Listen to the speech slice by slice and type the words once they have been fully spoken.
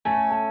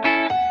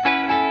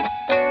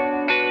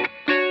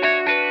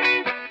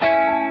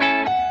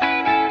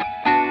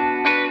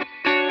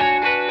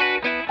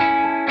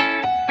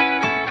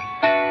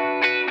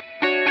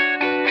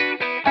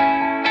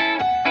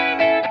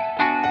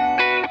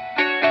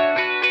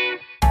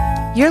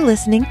You're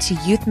listening to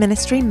Youth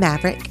Ministry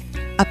Maverick,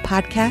 a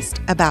podcast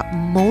about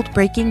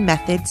mold-breaking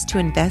methods to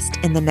invest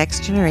in the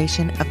next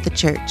generation of the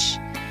church.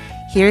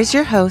 Here's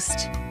your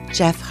host,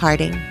 Jeff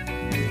Harding.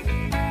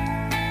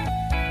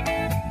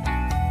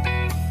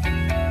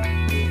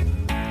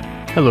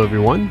 Hello,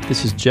 everyone.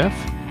 This is Jeff.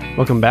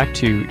 Welcome back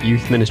to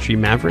Youth Ministry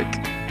Maverick.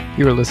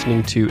 You are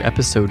listening to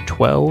episode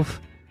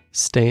 12,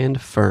 Stand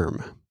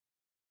Firm.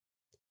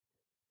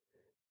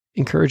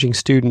 Encouraging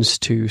students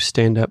to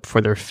stand up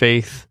for their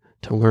faith,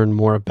 to learn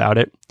more about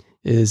it,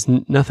 is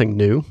nothing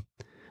new,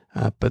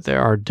 but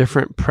there are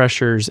different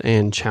pressures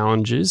and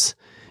challenges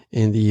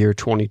in the year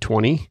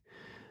 2020,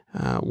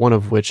 one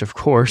of which, of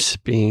course,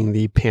 being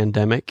the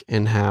pandemic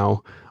and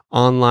how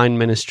online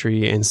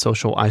ministry and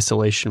social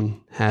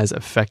isolation has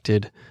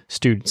affected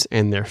students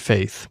and their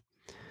faith.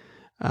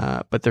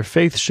 But their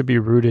faith should be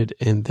rooted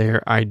in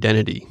their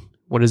identity.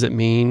 What does it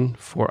mean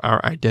for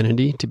our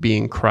identity to be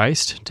in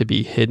Christ, to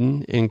be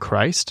hidden in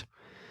Christ?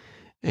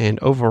 And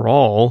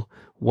overall,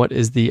 what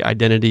is the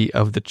identity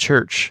of the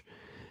church?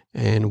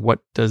 And what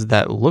does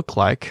that look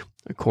like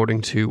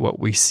according to what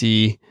we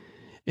see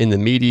in the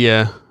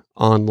media,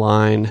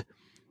 online,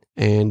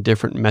 and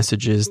different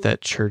messages that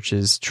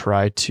churches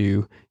try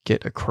to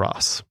get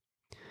across?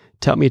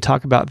 To help me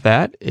talk about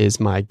that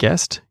is my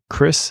guest,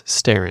 Chris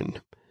Staron.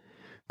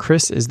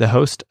 Chris is the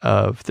host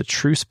of the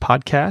Truce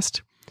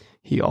podcast.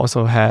 He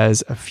also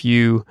has a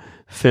few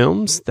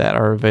films that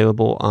are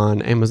available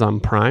on Amazon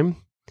Prime.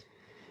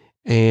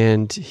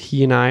 And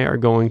he and I are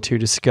going to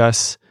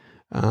discuss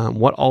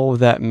what all of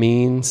that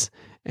means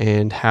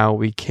and how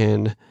we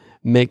can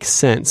make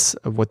sense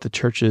of what the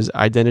church's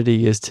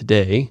identity is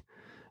today,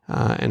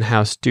 and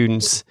how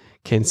students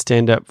can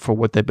stand up for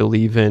what they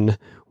believe in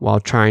while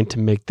trying to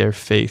make their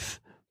faith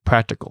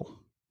practical.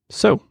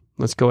 So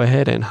let's go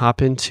ahead and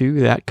hop into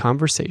that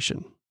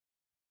conversation.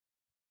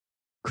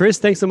 Chris,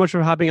 thanks so much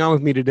for hopping on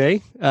with me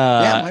today.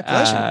 My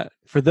pleasure.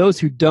 For those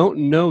who don't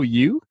know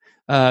you,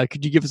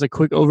 could you give us a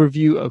quick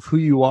overview of who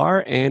you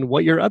are and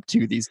what you're up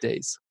to these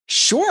days?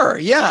 Sure.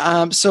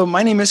 Yeah. So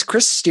my name is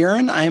Chris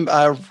Staron.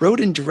 I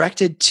wrote and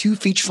directed 2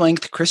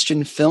 feature-length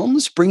Christian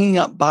films, Bringing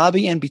Up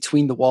Bobby and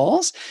Between the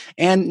Walls.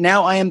 And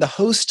now I am the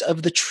host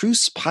of the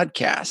Truce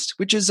podcast,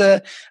 which is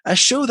a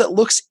show that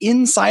looks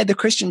inside the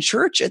Christian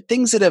church at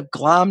things that have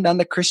glommed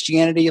onto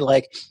Christianity,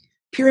 like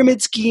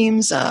pyramid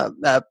schemes,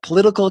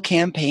 political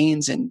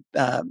campaigns, and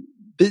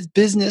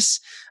business,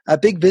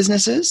 big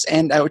businesses.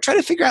 And I would try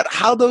to figure out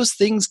how those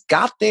things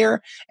got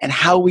there and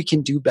how we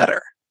can do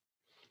better.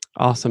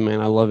 Awesome,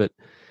 man. I love it.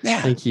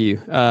 Yeah. Thank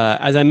you.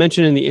 As I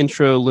mentioned in the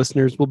intro,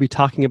 listeners, we'll be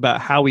talking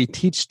about how we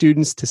teach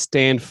students to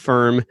stand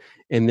firm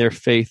in their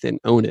faith and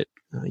own it.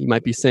 You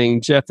might be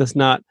saying, Jeff, that's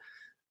not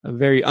a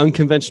very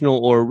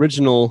unconventional or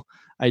original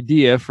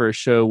idea for a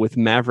show with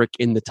Maverick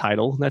in the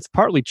title. That's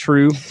partly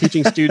true.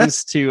 Teaching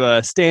students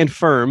to stand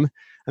firm.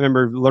 I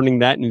remember learning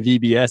that in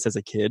VBS as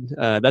a kid.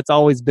 That's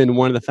always been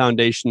one of the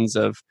foundations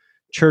of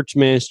church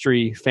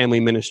ministry, family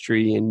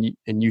ministry,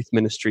 and youth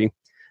ministry.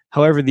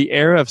 However, the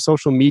era of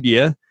social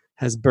media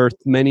has birthed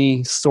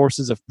many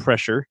sources of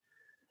pressure.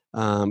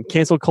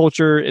 Cancel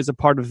culture is a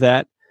part of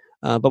that.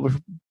 But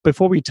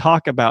before we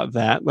talk about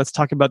that, let's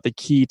talk about the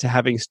key to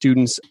having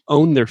students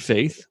own their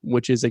faith,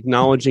 which is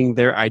acknowledging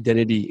their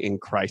identity in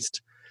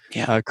Christ.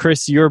 Yeah.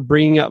 Chris, your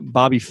Bringing Up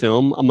Bobby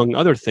film, among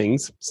other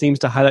things, seems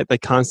to highlight the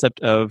concept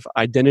of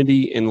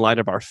identity in light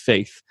of our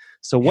faith.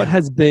 So what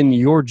has been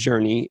your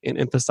journey in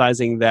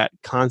emphasizing that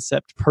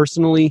concept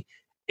personally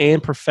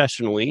and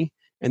professionally?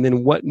 And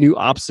then what new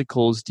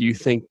obstacles do you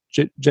think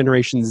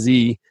Generation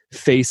Z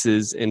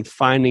faces in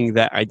finding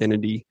that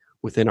identity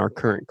within our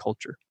current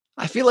culture?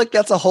 I feel like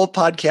that's a whole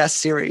podcast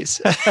series.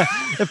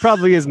 It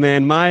probably is,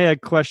 man. My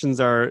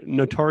questions are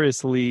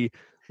notoriously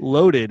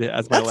loaded,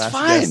 as my last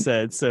guest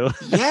said. So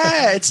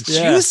yeah, it's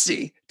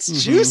juicy.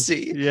 It's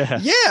juicy. Yeah.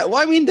 Yeah. Well,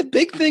 I mean, the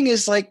big thing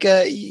is like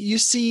you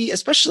see,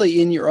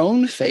 especially in your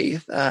own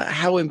faith,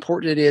 how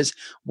important it is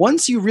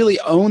once you really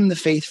own the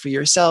faith for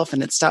yourself,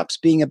 and it stops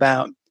being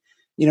about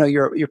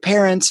your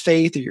parents'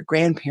 faith or your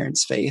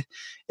grandparents' faith.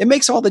 It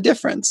makes all the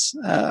difference,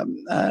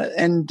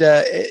 and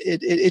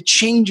it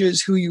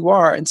changes who you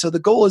are. And so the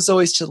goal is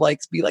always to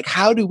be like,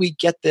 how do we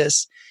get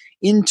this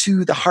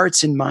into the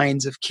hearts and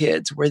minds of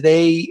kids where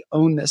they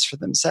own this for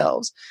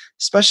themselves,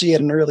 especially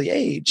at an early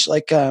age?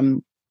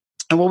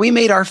 And when we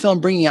made our film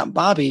Bringing Up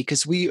Bobby,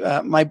 because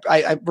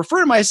I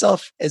refer to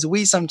myself as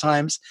we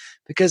sometimes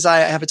because I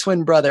have a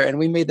twin brother and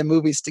we made the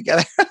movies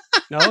together.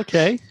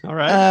 Okay. All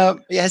right.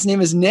 His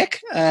name is Nick.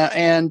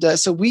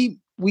 So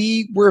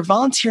we were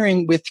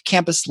volunteering with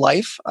Campus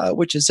Life,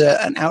 which is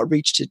an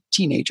outreach to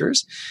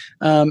teenagers.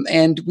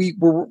 And we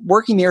were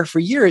working there for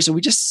years, and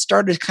we just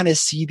started to kind of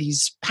see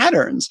these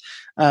patterns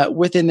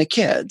within the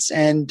kids,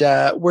 and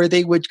where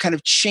they would kind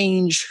of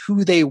change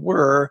who they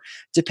were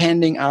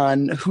depending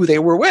on who they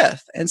were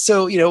with. And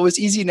so, it was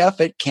easy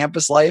enough at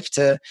Campus Life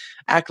to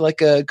act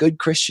like a good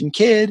Christian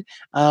kid.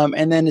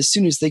 And then as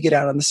soon as they get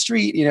out on the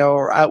street,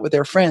 or out with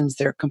their friends,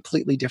 they're a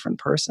completely different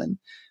person.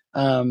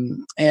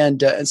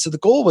 And so the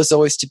goal was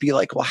always to be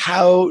like, well,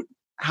 how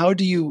how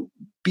do you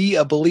be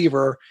a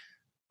believer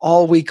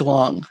all week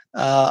long,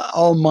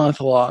 all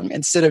month long,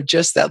 instead of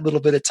just that little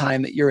bit of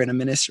time that you're in a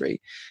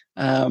ministry.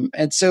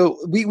 And so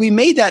we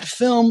made that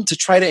film to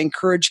try to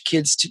encourage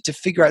kids to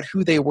figure out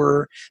who they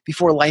were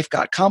before life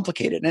got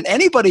complicated. And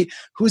anybody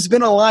who's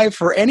been alive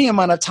for any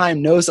amount of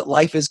time knows that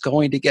life is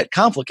going to get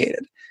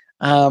complicated.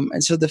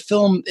 And so the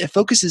film, it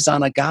focuses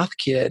on a goth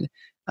kid.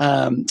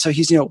 So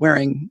he's,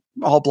 wearing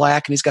all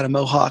black and he's got a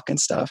mohawk and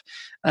stuff.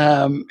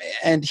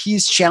 And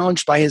he's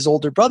challenged by his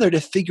older brother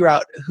to figure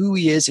out who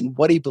he is and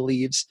what he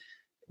believes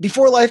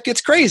before life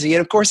gets crazy.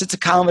 And of course it's a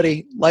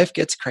comedy. Life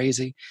gets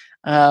crazy.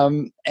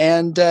 And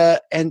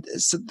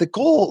so the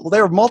goal,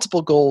 there are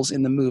multiple goals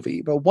in the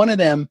movie, but one of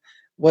them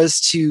was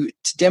to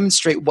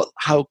demonstrate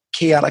how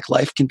chaotic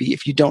life can be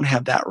if you don't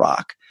have that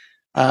rock,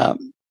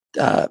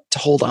 to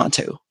hold on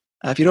to.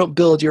 If you don't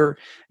build your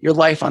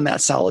life on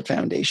that solid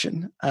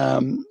foundation.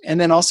 And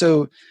then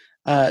also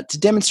to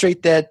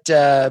demonstrate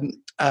that,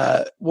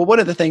 one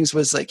of the things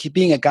was like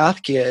being a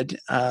goth kid,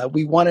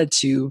 we wanted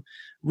to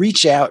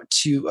reach out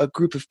to a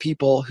group of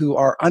people who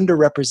are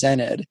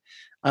underrepresented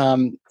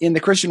in the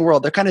Christian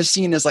world. They're kind of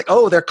seen as like,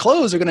 oh, their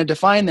clothes are going to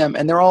define them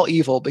and they're all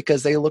evil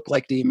because they look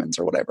like demons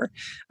or whatever.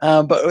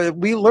 But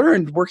we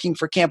learned working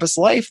for Campus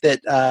Life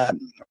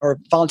or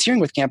volunteering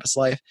with Campus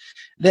Life,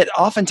 that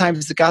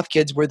oftentimes the goth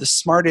kids were the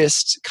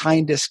smartest,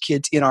 kindest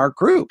kids in our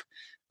group.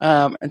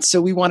 And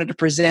so we wanted to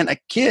present a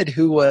kid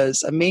who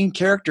was a main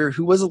character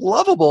who was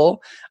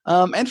lovable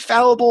and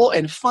fallible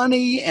and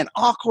funny and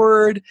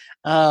awkward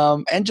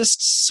and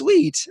just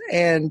sweet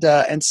and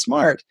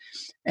smart.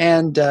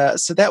 And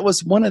so that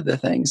was one of the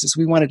things, is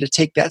we wanted to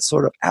take that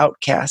sort of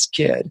outcast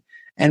kid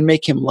and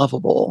make him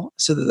lovable,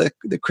 so that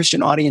the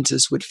Christian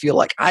audiences would feel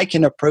like, I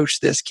can approach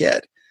this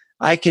kid.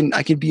 I can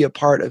be a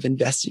part of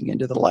investing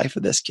into the life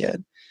of this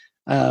kid.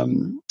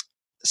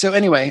 So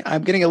anyway,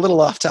 I'm getting a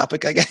little off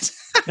topic, I guess.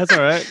 That's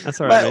all right.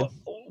 That's all right.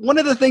 One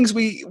of the things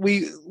we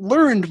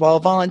learned while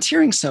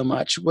volunteering so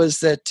much was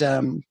that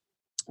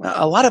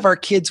a lot of our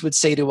kids would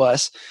say to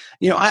us,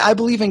 I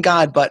believe in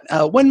God, but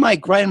when my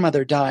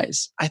grandmother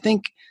dies, I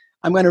think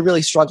I'm going to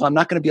really struggle. I'm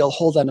not going to be able to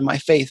hold on to my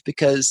faith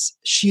because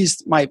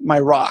she's my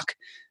rock.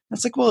 And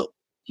it's like, well,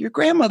 your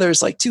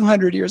grandmother's like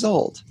 200 years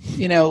old.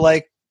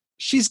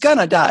 She's going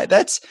to die.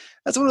 That's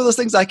one of those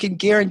things I can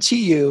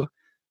guarantee you.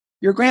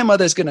 Your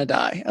grandmother's going to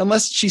die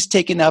unless she's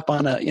taken up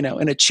on in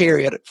a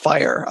chariot at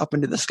fire up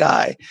into the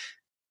sky.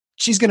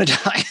 She's going to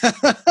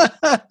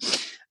die.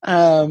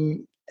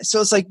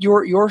 So it's like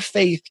your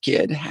faith,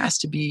 kid, has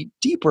to be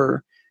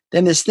deeper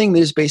than this thing that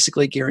is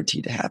basically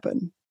guaranteed to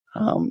happen.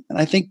 And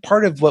I think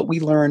part of what we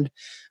learned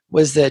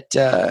was that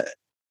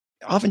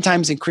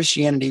oftentimes in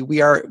Christianity,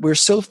 we're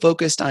so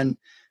focused on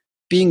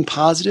being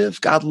positive.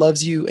 God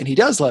loves you, and He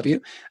does love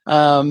you.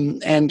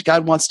 And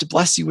God wants to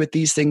bless you with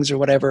these things or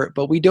whatever,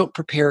 but we don't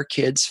prepare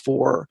kids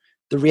for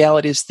the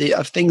realities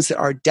of things that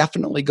are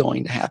definitely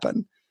going to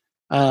happen.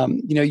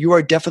 You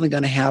are definitely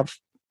going to have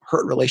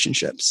hurt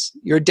relationships.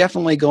 You're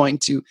definitely going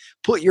to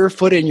put your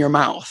foot in your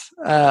mouth.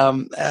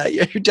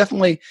 You're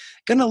definitely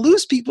going to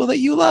lose people that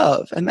you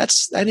love. And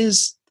that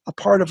is a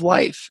part of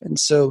life. And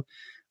so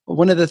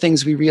one of the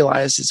things we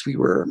realized as we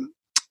were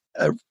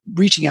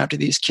reaching out to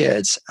these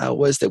kids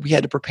was that we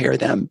had to prepare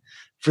them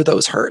for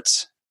those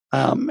hurts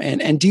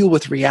and deal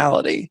with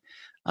reality.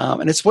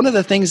 And it's one of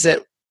the things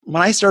that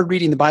when I started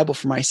reading the Bible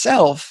for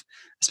myself,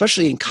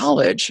 especially in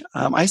college,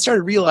 I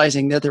started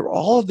realizing that there were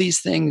all of these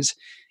things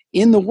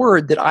in the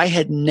Word that I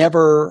had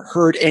never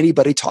heard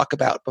anybody talk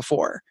about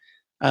before.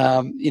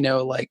 How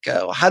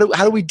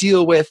do we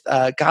deal with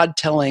God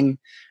telling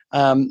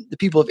the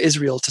people of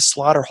Israel to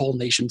slaughter whole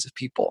nations of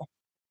people?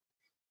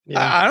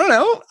 Yeah. I don't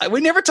know.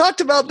 We never talked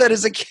about that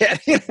as a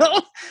kid.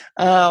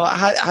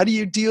 How do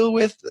you deal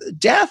with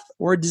death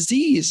or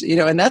disease?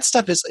 And that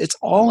stuff it's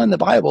all in the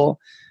Bible,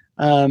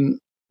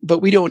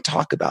 but we don't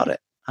talk about it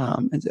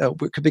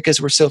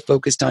because we're so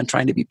focused on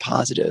trying to be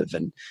positive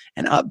and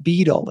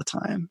upbeat all the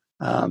time.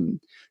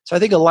 So I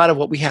think a lot of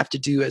what we have to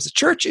do as a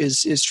church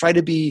is try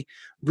to be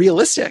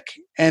realistic,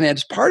 and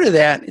as part of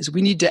that is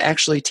we need to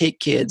actually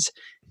take kids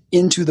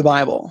into the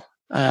Bible.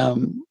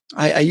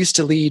 I used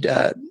to lead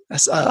a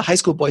high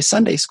school boys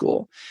Sunday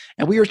school,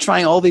 and we were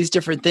trying all these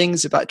different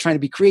things about trying to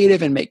be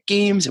creative and make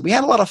games, and we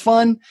had a lot of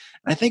fun. And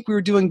I think we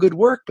were doing good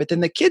work, but then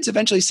the kids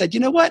eventually said, you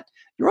know what?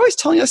 You're always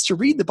telling us to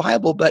read the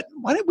Bible, but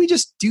why don't we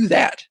just do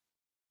that?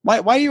 Why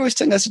are you always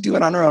telling us to do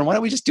it on our own? Why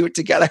don't we just do it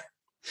together?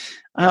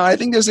 I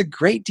think there's a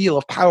great deal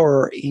of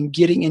power in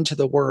getting into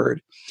the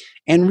Word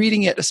and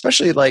reading it,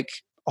 especially like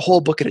a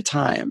whole book at a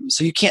time.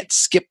 So you can't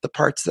skip the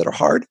parts that are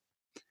hard.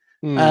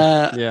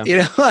 Because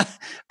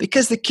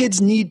the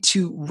kids need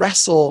to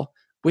wrestle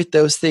with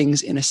those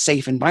things in a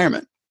safe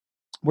environment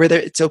where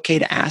it's okay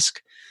to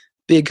ask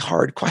big,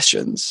 hard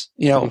questions.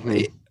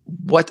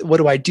 What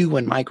do I do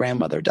when my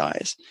grandmother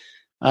dies?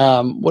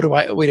 What do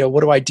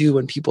I do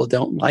when people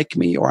don't like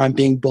me or I'm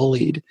being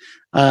bullied?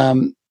 A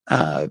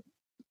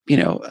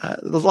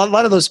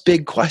lot of those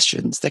big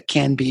questions that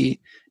can be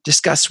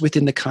discussed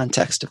within the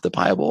context of the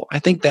Bible. I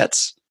think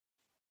that's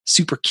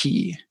super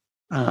key.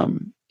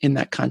 in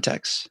that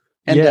context.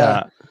 And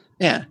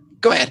yeah,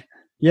 go ahead.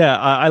 Yeah,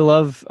 I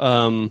love,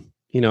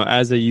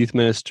 as a youth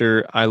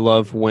minister, I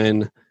love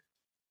when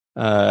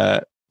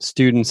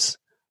students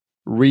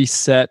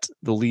reset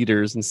the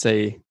leaders and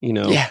say,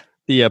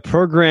 the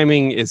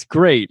programming is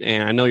great,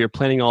 and I know you're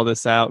planning all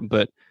this out,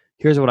 but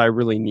here's what I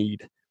really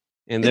need.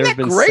 And there have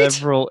been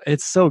several.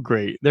 It's so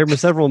great. There have been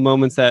several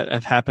moments that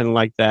have happened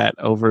like that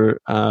over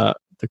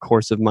the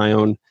course of my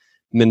own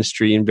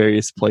ministry in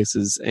various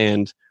places,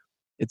 and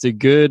it's a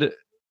good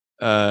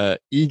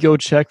ego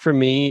check for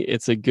me.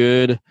 It's a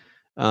good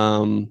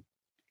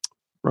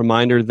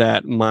reminder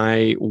that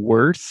my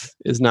worth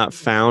is not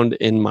found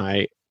in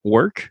my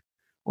work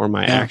or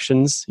my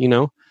actions,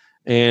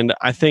 and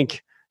I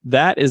think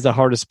that is the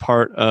hardest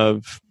part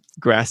of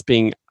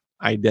grasping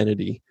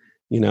identity.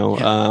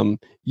 You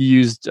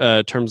used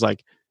terms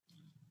like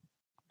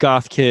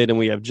goth kid, and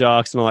we have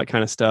jocks and all that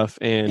kind of stuff,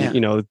 and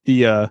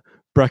the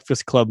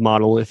Breakfast Club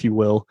model, if you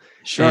will.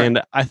 Sure.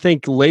 And I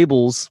think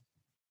labels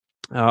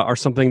are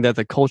something that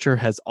the culture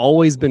has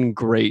always been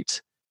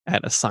great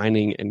at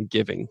assigning and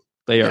giving.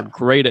 They are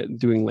great at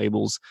doing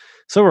labels.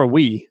 So are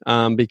we,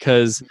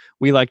 because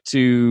we like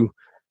to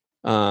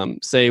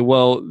say,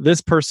 well,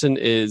 this person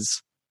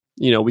is,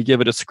 we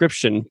give a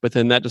description, but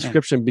then that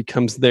description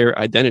becomes their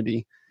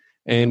identity.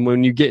 And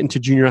when you get into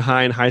junior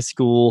high and high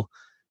school,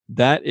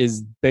 that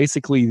is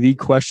basically the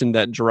question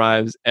that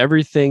drives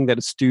everything that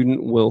a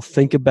student will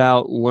think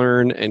about,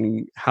 learn,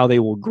 and how they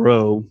will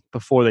grow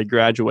before they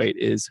graduate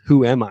is,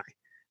 who am I?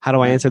 How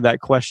do I answer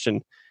that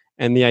question?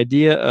 And the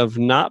idea of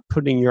not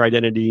putting your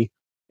identity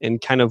in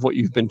kind of what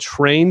you've been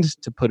trained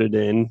to put it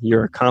in,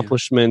 your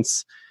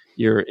accomplishments,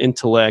 your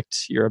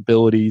intellect, your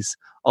abilities,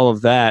 all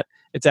of that,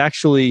 it's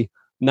actually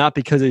not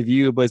because of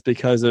you, but it's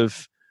because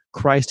of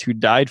Christ who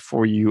died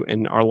for you,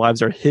 and our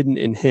lives are hidden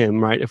in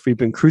him, right? If we've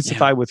been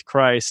crucified with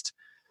Christ,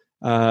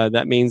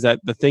 that means that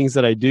the things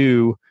that I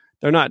do,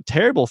 they're not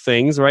terrible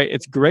things, right?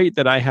 It's great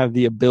that I have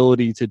the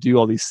ability to do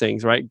all these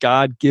things, right?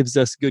 God gives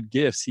us good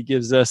gifts. He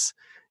gives us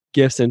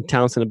gifts and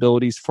talents and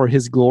abilities for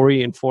his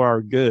glory and for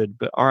our good.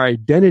 But our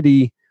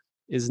identity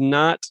is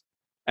not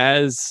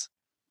as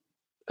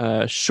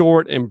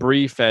short and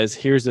brief as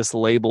here's this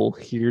label,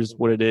 here's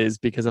what it is.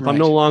 Because if I'm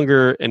no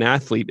longer an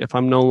athlete, if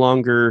I'm no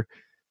longer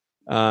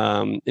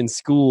in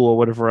school or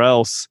whatever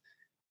else,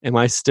 am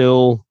I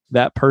still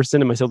that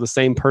person? Am I still the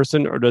same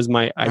person? Or does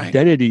my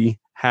identity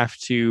have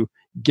to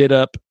get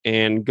up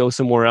and go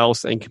somewhere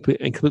else and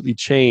completely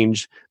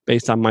change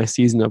based on my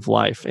season of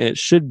life? And it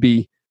should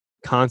be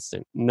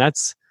constant. And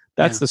that's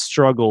the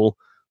struggle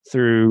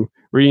through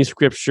reading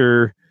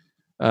scripture,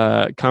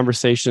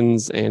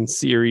 conversations and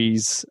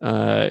series,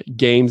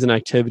 games and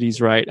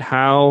activities, right?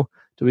 How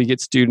do we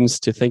get students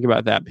to think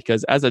about that?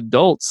 Because as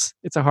adults,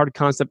 it's a hard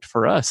concept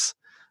for us.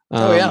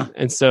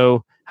 And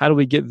so how do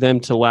we get them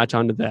to latch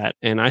onto that?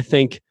 And I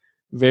think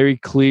very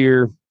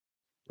clear,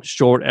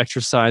 short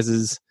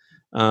exercises,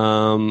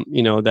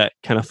 that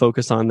kind of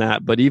focus on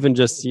that. But even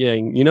just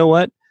saying, you know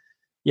what?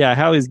 Yeah, I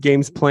have these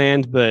games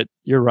planned, but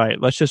you're right.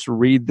 Let's just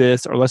read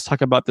this, or let's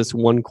talk about this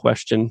one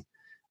question.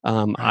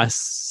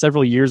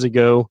 Several years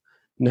ago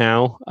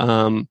now,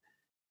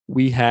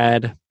 we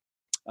had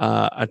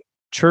a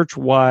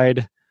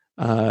church-wide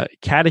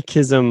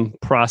catechism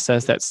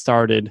process that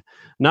started.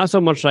 Not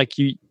so much like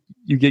you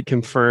get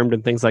confirmed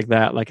and things like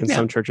that, like in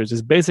some churches.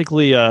 It's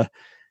basically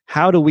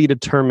how do we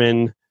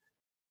determine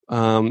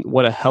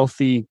what a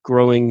healthy,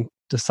 growing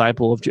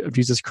disciple of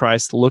Jesus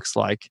Christ looks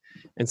like?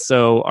 And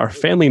so our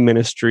family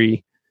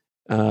ministry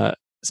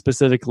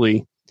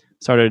specifically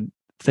started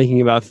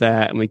thinking about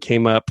that, and we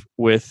came up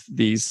with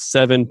these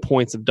 7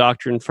 points of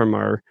doctrine from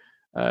our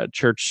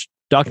church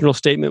doctrinal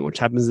statement, which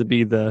happens to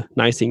be the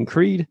Nicene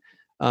Creed.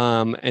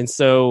 And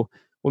so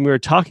when we were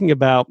talking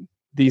about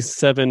these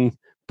 7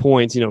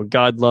 points,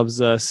 God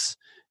loves us,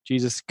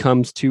 Jesus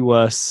comes to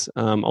us,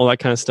 all that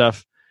kind of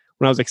stuff.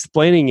 When I was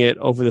explaining it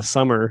over the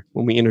summer,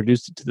 when we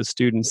introduced it to the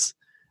students,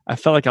 I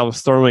felt like I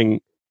was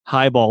throwing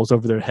highballs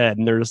over their head,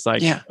 and they're just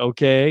like,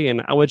 okay.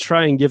 And I would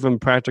try and give them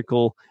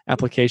practical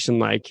application,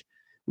 like,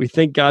 we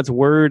think God's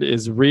word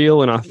is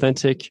real and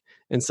authentic,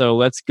 and so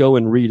let's go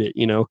and read it,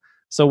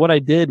 So what I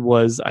did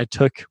was I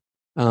took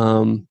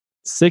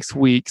 6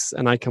 weeks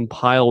and I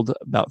compiled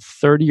about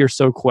 30 or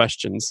so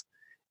questions,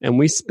 and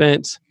we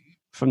spent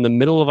from the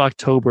middle of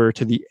October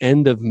to the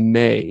end of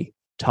May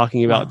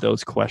talking about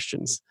those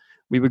questions.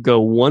 We would go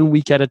 1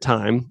 week at a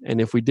time,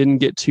 and if we didn't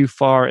get too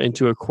far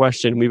into a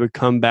question, we would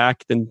come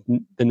back the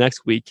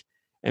next week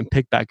and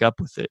pick back up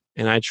with it.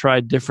 And I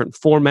tried different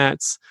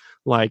formats,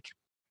 like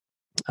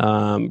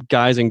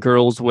guys and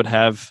girls would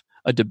have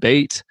a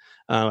debate.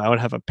 I would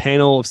have a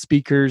panel of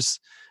speakers,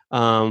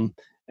 and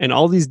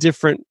all these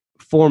different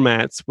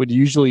formats would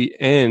usually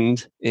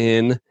end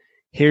in,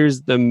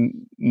 here's the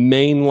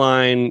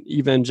mainline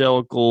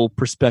evangelical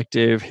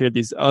perspective, here are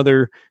these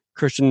other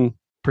Christian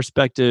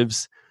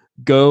perspectives,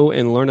 go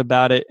and learn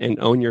about it and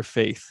own your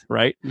faith,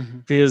 right?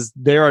 Because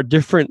there are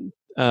different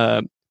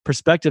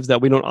perspectives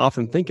that we don't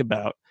often think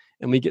about,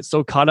 and we get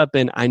so caught up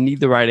in, I need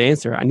the right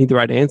answer,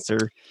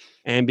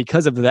 And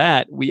because of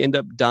that, we end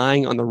up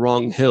dying on the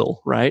wrong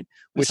hill, right?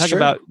 We That's talk true.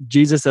 about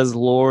Jesus as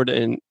Lord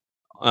and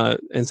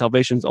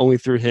salvation is only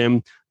through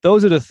him.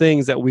 Those are the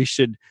things that we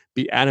should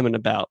be adamant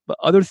about. But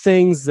other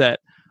things that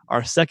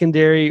are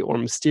secondary or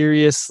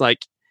mysterious,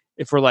 like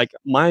if we're like,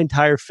 my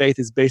entire faith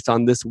is based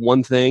on this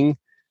one thing,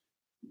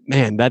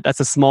 man, that's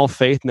a small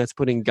faith, and that's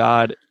putting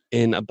God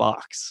in a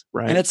box,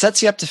 right? And it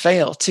sets you up to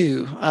fail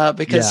too,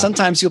 because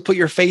sometimes you'll put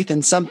your faith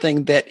in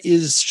something that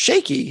is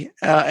shaky,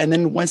 and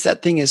then once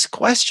that thing is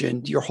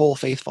questioned, your whole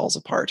faith falls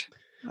apart.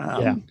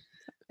 And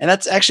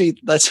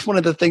that's one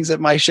of the things that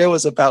my show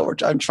is about, where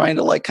I'm trying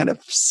to like kind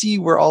of see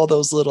where all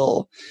those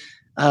little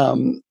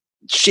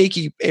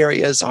shaky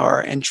areas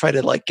are and try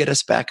to like get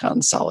us back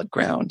on solid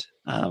ground.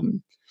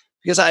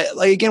 Because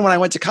when I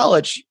went to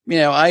college,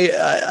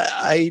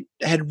 I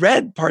had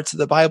read parts of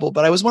the Bible,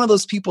 but I was one of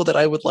those people that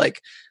I would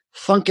like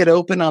thunk it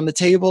open on the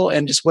table,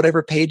 and just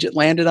whatever page it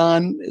landed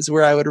on is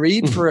where I would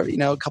read for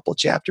a couple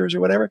chapters or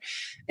whatever.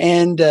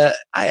 And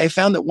I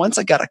found that once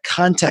I got a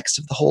context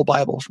of the whole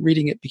Bible, from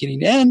reading it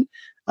beginning to end,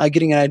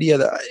 getting an idea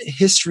of the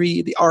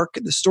history, the arc,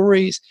 the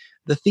stories,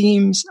 the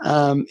themes,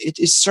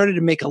 it started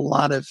to make a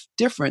lot of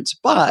difference.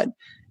 But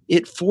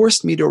it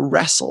forced me to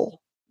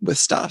wrestle with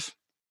stuff.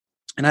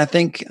 And I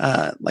think,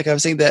 like I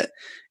was saying, that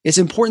it's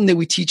important that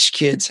we teach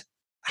kids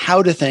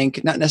how to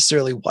think, not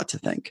necessarily what to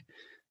think.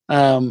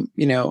 You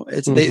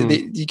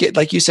get,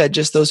 like you said,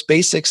 just those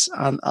basics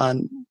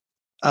on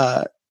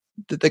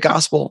the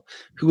gospel.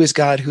 Who is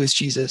God? Who is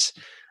Jesus?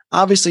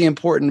 Obviously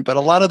important, but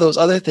a lot of those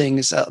other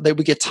things that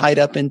we get tied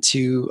up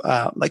into,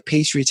 like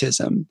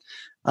patriotism,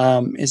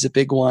 is a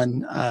big one.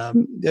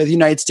 The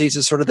United States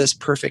is sort of this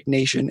perfect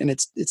nation, and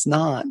it's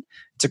not.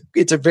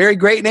 It's a very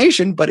great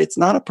nation, but it's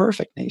not a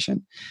perfect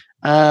nation.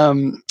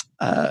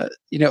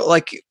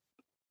 Like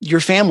your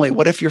family.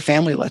 What if your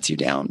family lets you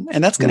down?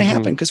 And that's going to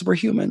happen because we're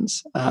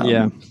humans.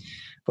 But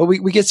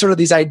we get sort of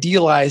these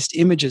idealized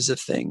images of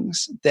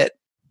things that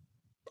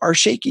are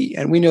shaky,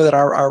 and we know that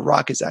our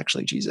rock is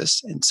actually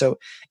Jesus. And so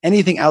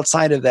anything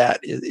outside of that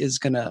is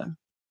going to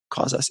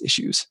cause us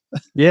issues.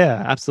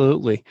 Yeah,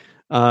 absolutely.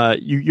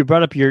 You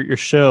brought up your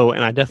show,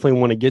 and I definitely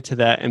want to get to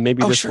that, and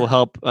maybe this will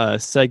help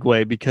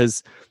segue,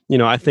 because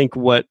I think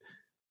what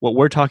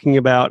we're talking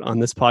about on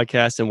this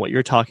podcast and what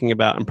you're talking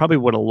about, and probably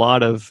what a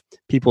lot of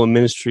people in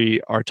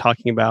ministry are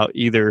talking about,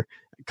 either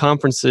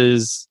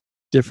conferences,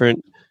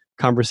 different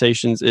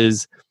conversations,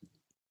 is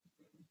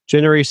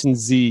Generation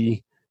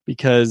Z,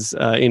 because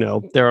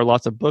there are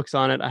lots of books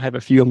on it. I have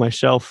a few on my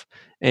shelf,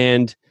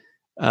 and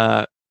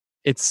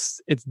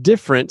it's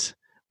different.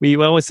 We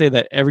always say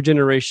that every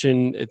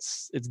generation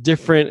it's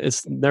different.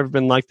 It's never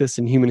been like this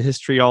in human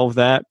history, all of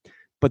that.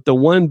 But the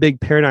one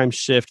big paradigm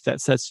shift that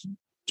sets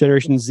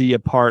Generation Z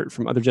apart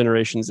from other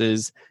generations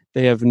is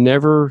they have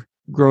never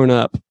grown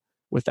up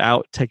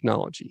without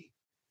technology.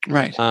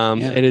 Right.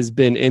 It has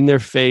been in their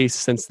face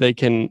since they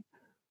can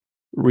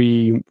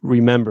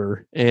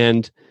remember,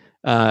 and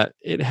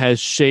it has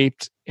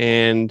shaped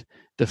and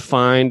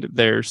defined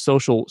their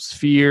social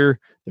sphere,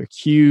 their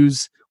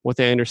cues, what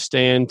they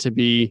understand to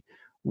be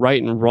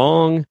right and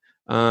wrong.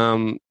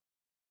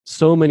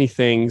 So many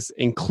things,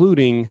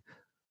 including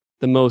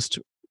the most,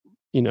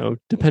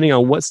 depending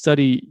on what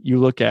study you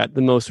look at,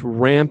 the most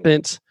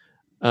rampant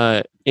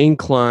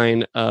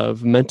incline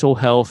of mental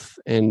health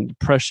and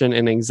depression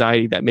and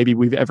anxiety that maybe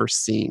we've ever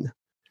seen.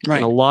 Right.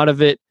 And a lot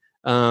of it,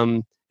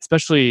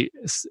 especially,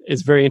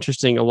 is very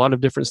interesting. A lot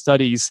of different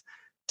studies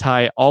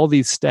tie all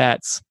these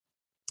stats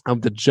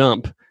of the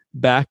jump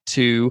back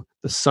to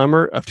the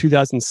summer of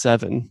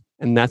 2007.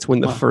 And that's when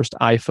the first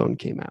iPhone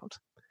came out.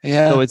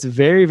 Yeah. So it's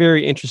very,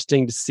 very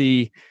interesting to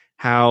see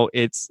how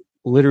it's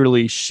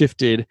literally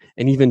shifted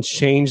and even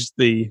changed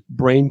the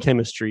brain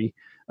chemistry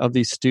of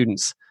these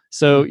students.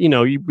 So,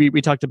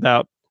 we talked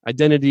about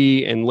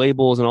identity and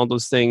labels and all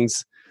those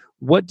things.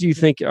 What do you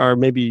think are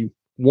maybe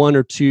one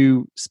or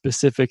two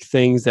specific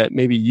things that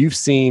maybe you've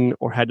seen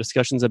or had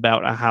discussions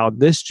about how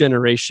this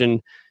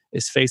generation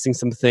is facing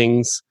some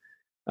things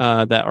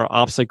that are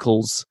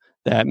obstacles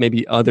that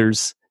maybe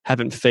others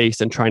haven't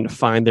faced and trying to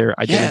find their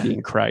identity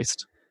in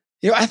Christ?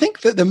 I think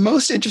that the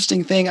most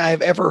interesting thing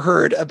I've ever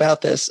heard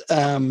about this,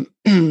 and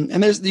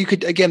this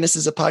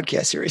is a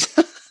podcast series.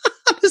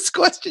 This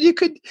question you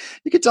could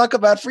talk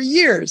about for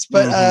years,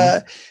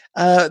 but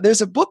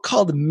there's a book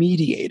called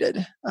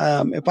Mediated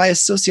by a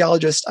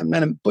sociologist. I'm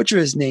going to butcher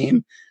his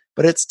name,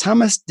 but it's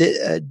Thomas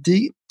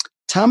Dzengotita.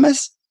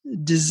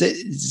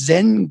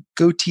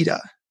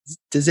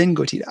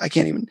 I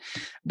can't even.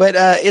 But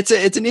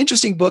it's an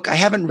interesting book. I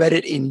haven't read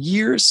it in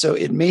years, so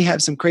it may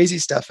have some crazy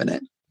stuff in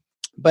it.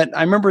 But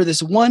I remember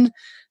this one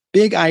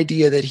big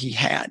idea that he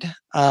had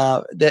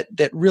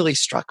that really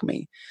struck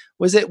me,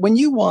 was that when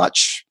you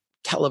watch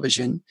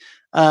television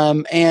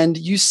and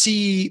you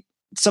see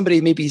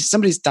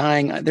somebody's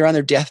dying, they're on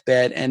their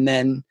deathbed, and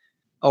then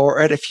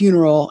or at a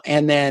funeral,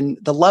 and then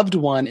the loved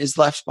one is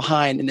left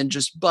behind and then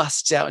just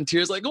busts out in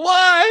tears like,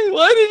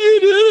 why did you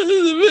do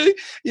this to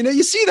me?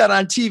 You see that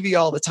on TV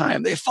all the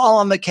time. They fall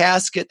on the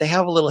casket, they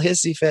have a little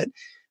hissy fit,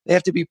 they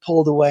have to be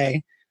pulled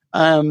away.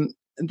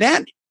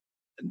 That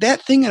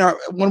that thing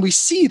when we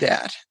see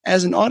that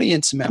as an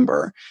audience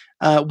member,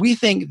 we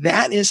think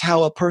that is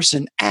how a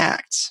person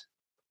acts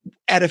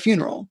at a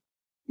funeral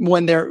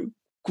when the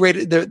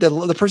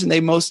person they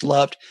most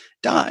loved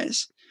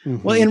dies.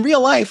 Mm-hmm. Well, in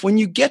real life, when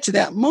you get to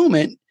that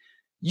moment,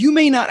 you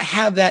may not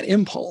have that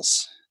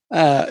impulse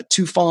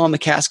to fall on the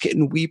casket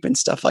and weep and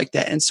stuff like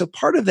that. And so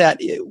part of that,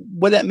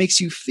 what that makes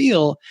you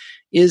feel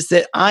is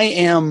that I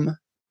am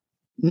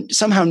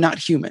somehow not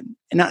human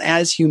and not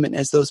as human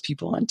as those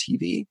people on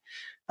TV.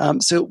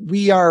 So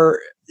we are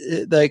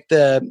like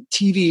the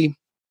TV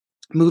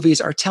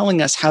movies are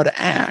telling us how to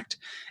act.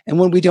 And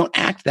when we don't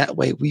act that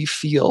way, we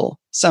feel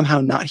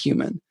somehow not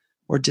human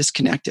or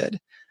disconnected.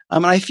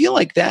 And I feel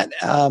like that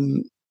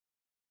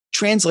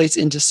translates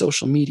into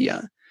social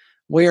media,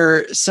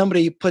 where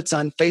somebody puts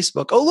on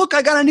Facebook, "Oh, look,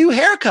 I got a new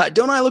haircut.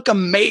 Don't I look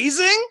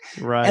amazing?"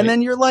 Right. And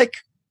then you're like,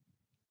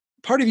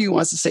 part of you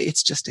wants to say,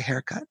 it's just a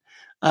haircut.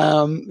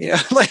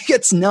 Like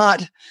it's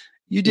not,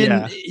 you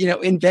didn't,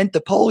 invent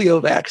the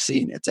polio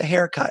vaccine. It's a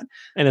haircut.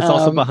 And it's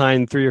also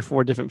behind 3 or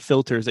 4 different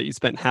filters that you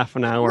spent half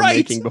an hour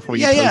making before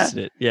you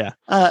posted it. Yeah.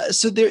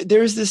 So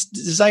there's this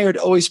desire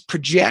to always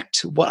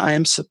project what I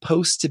am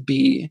supposed to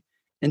be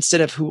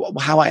instead of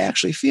how I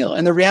actually feel.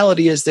 And the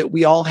reality is that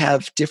we all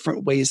have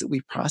different ways that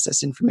we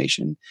process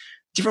information,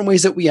 different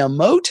ways that we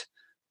emote.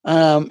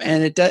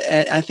 And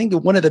I think that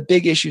one of the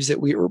big issues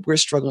that we're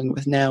struggling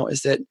with now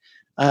is that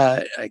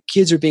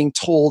kids are being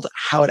told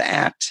how to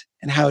act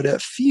and how to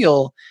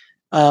feel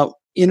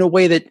in a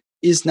way that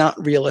is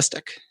not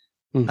realistic,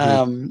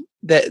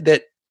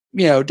 that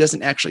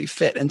doesn't actually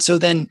fit. And so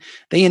then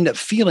they end up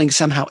feeling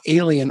somehow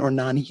alien or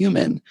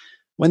non-human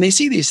when they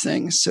see these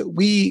things. So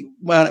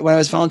when I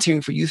was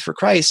volunteering for Youth for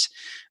Christ,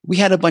 we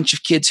had a bunch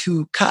of kids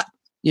who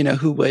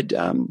who would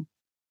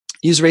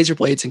use razor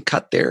blades and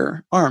cut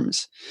their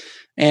arms.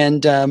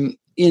 And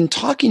in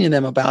talking to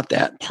them about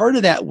that, part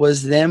of that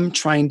was them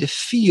trying to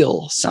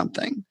feel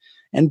something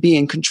and be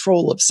in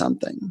control of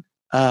something,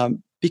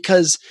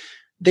 because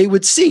they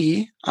would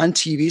see on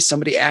TV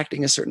somebody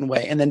acting a certain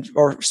way and then,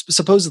 or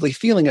supposedly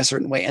feeling a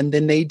certain way, and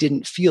then they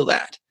didn't feel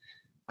that.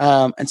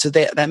 And so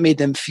that made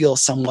them feel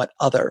somewhat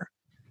other.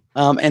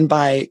 And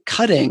by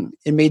cutting,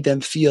 it made them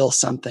feel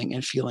something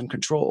and feel in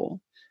control,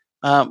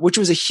 which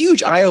was a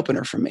huge eye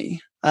opener for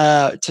me.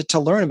 To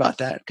learn about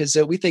that, because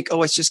we think,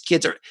 oh, it's just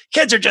kids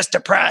are just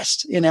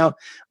depressed, but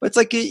it's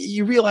like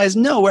you realize,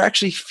 no, we're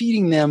actually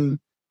feeding them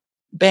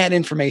bad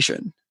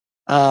information,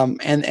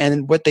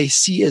 and what they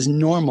see as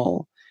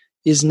normal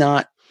is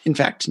not, in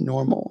fact,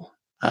 normal.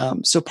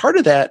 So part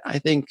of that, I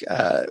think,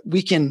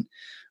 we can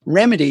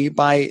remedy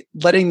by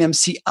letting them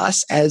see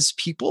us as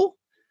people,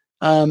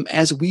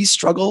 as we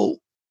struggle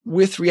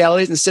with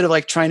realities, instead of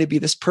like trying to be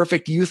this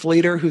perfect youth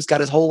leader who's got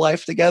his whole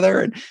life together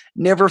and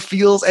never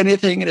feels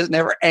anything and is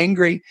never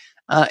angry.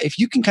 If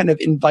you can kind of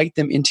invite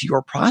them into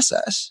your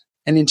process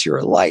and into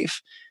your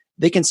life,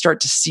 they can start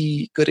to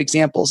see good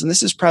examples. And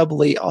this is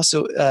probably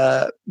also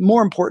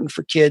more important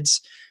for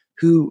kids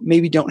who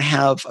maybe don't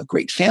have a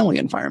great family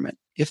environment.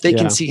 If they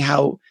can see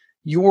how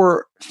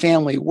your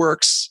family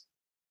works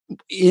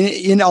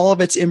in all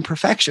of its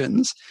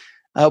imperfections,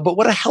 but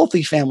what a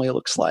healthy family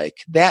looks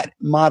like, that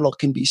model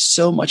can be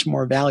so much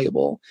more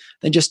valuable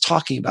than just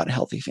talking about a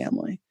healthy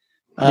family.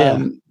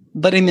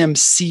 Letting them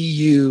see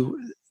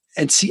you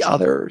and see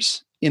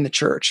others in the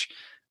church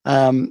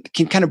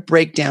can kind of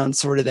break down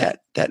sort of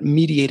that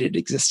mediated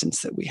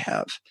existence that we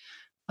have,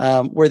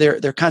 where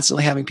they're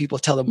constantly having people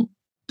tell them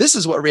this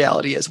is what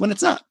reality is when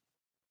it's not.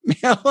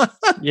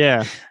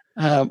 Yeah.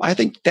 I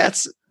think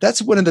that's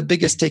one of the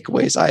biggest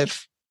takeaways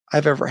I've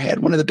ever had.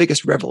 One of the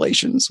biggest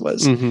revelations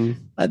was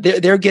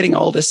they're getting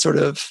all this sort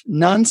of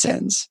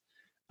nonsense,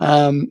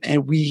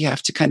 and we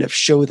have to kind of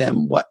show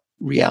them what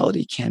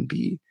reality can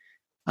be.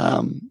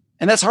 And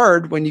that's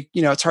hard when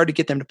it's hard to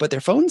get them to put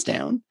their phones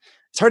down.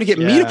 It's hard to get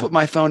me to put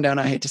my phone down.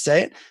 I hate to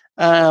say it,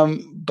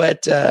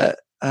 but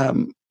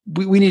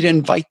we need to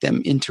invite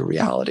them into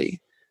reality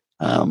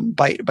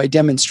by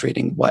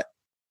demonstrating what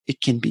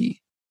it can be.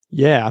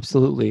 Yeah,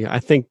 absolutely. I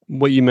think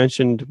what you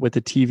mentioned with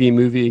the TV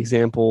movie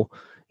example,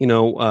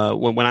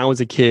 when I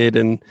was a kid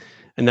and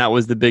that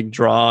was the big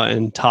draw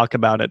and talk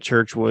about at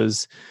church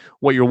was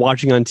what you're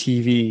watching on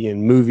TV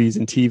and movies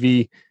and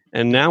TV.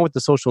 And now with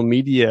the social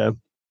media,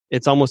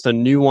 it's almost a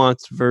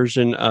nuanced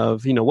version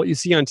of, what you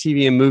see on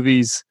TV and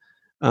movies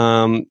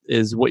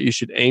is what you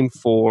should aim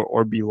for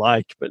or be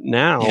like. But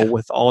now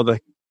with all the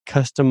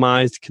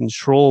customized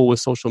control with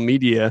social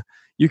media,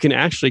 you can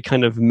actually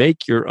kind of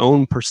make your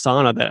own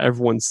persona that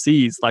everyone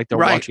sees like they're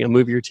watching a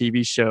movie or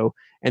TV show.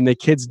 And the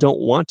kids don't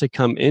want to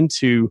come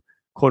into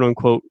quote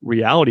unquote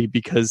reality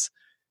because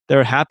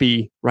they're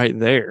happy right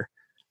there.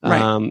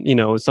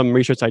 Some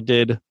research I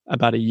did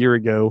about a year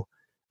ago,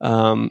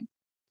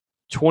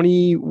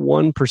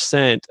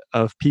 21%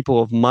 of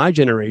people of my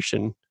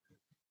generation,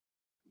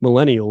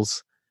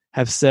 millennials,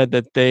 have said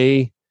that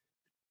they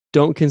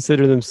don't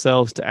consider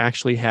themselves to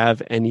actually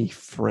have any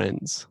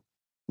friends.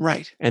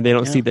 Right. And they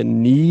don't see the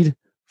need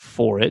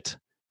for it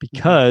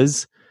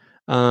because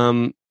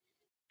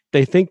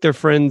they think their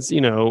friends,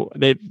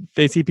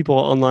 they see people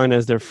online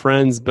as their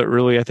friends, but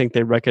really I think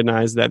they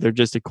recognize that they're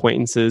just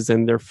acquaintances,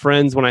 and they're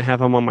friends when I have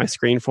them on my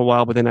screen for a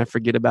while, but then I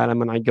forget about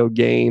them and I go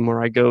game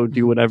or I go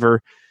do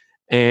whatever.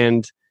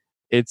 And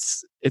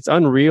it's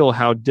unreal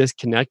how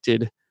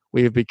disconnected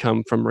we have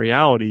become from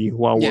reality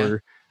while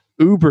we're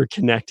uber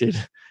connected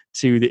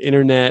to the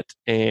internet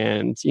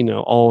and,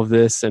 all of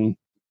this. And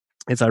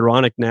it's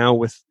ironic now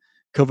with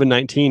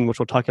COVID-19, which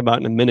we'll talk about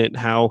in a minute,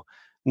 how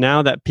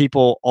now that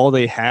people, all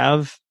they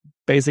have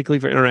basically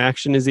for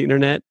interaction is the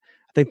internet.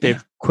 I think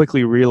they've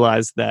quickly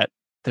realized that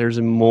there's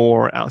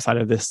more outside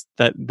of this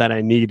that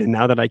I need. And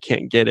now that I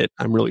can't get it,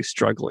 I'm really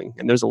struggling.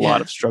 And there's a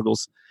lot of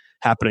struggles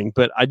happening.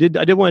 But I did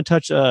want to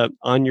touch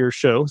on your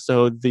show.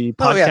 So the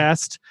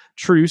podcast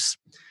Truce,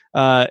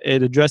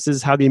 it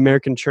addresses how the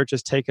American church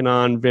has taken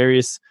on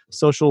various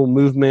social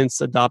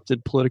movements,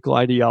 adopted political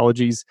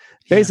ideologies.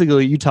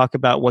 Basically, you talk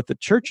about what the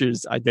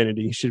church's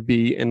identity should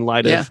be in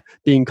light of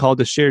being called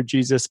to share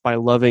Jesus by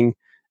loving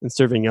and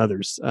serving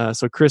others.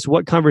 So, Chris,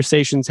 what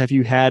conversations have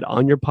you had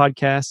on your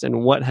podcast,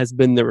 and what has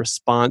been the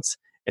response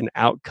and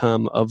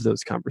outcome of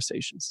those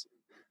conversations?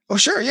 Oh,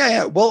 sure.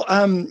 Yeah. Well,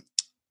 I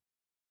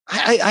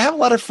have a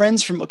lot of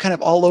friends from kind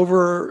of all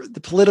over the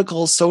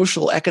political,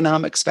 social,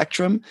 economic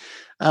spectrum.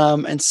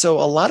 And so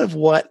a lot of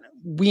what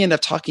we end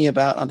up talking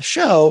about on the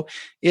show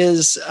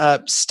is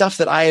stuff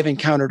that I have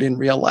encountered in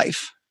real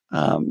life.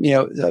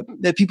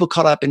 The people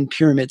caught up in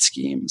pyramid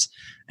schemes,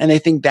 and they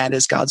think that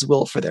is God's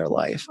will for their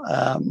life.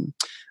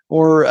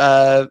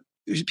 Or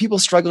people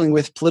struggling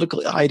with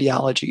political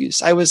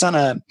ideologies. I was on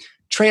a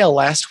trail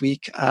last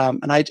week,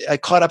 and I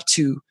caught up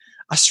to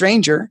a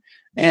stranger,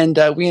 and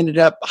we ended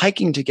up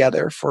hiking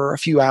together for a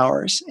few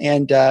hours,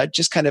 and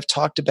just kind of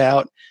talked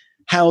about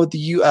how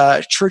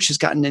the church has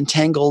gotten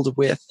entangled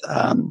with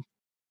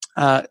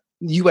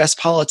U.S.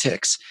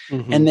 politics,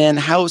 and then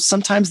how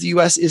sometimes the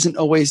U.S. isn't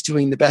always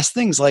doing the best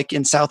things, like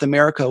in South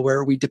America,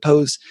 where we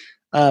depose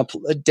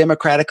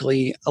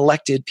democratically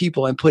elected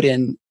people and put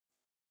in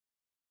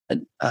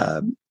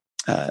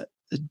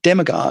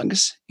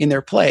demagogues in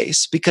their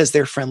place because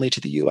they're friendly to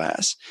the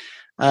U.S.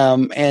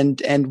 And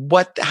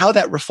how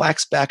that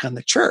reflects back on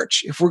the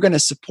church. If we're going to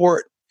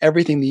support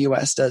everything the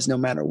U.S. does, no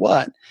matter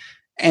what,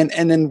 and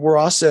then we're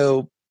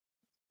also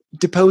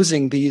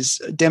deposing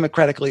these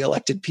democratically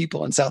elected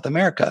people in South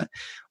America,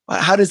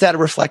 how does that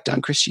reflect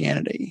on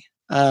Christianity?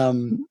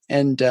 And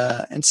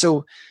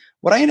so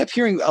what I end up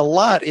hearing a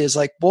lot is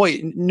like,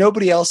 boy,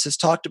 nobody else has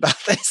talked about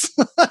this.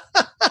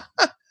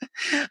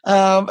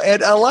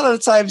 And a lot of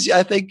the times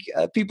I think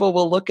people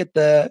will look at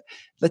the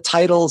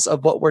titles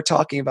of what we're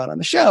talking about on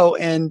the show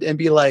and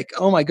be like,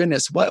 oh my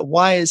goodness,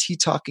 why is he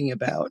talking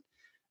about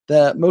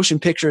the Motion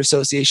Picture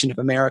Association of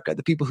America,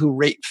 the people who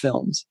rate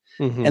films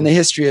and the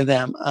history of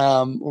them?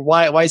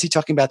 Why is he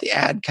talking about the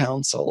ad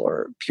council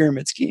or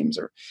pyramid schemes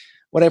or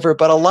whatever?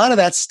 But a lot of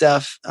that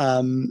stuff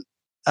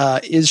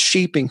is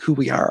shaping who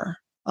we are.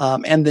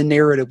 And the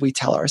narrative we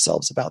tell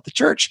ourselves about the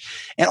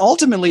church. And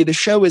ultimately, the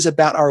show is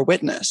about our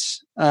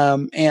witness.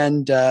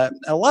 And a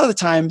lot of the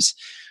times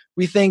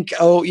we think,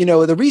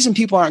 the reason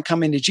people aren't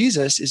coming to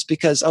Jesus is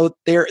because,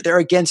 they're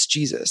against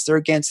Jesus. They're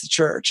against the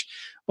church.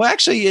 Well,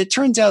 actually, it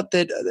turns out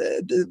that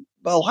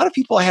a lot of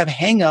people have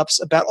hangups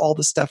about all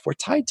the stuff we're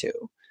tied to.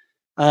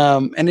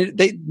 And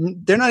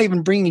they're not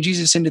even bringing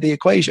Jesus into the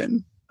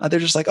equation. They're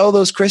just like,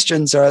 those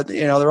Christians are,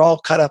 they're all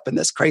caught up in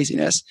this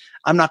craziness.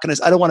 I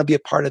don't want to be a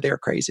part of their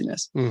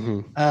craziness.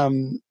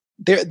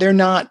 They're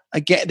not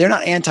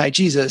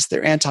anti-Jesus.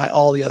 They're anti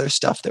all the other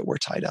stuff that we're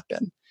tied up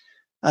in.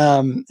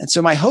 And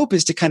so my hope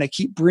is to kind of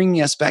keep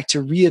bringing us back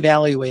to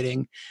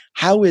reevaluating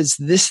how is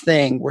this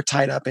thing we're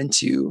tied up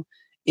into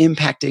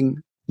impacting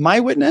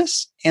my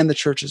witness and the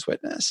church's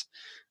witness.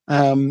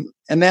 And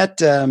that,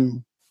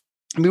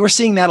 we're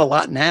seeing that a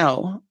lot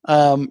now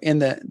in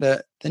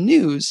the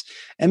news,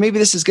 and maybe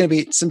this is going to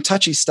be some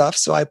touchy stuff,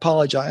 so I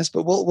apologize,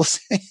 but we'll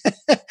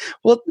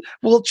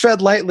we'll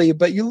tread lightly.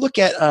 But you look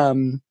at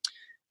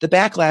the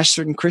backlash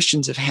certain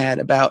Christians have had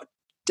about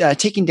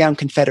taking down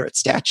Confederate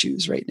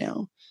statues right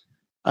now.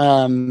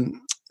 I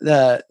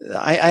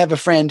have a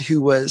friend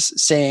who was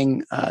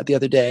saying the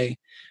other day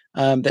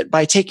that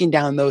by taking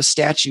down those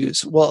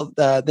statues,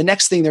 the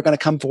next thing they're going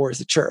to come for is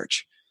the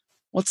church.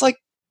 Well, it's like,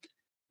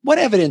 what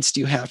evidence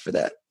do you have for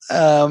that?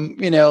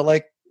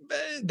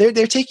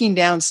 They're taking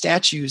down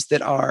statues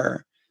that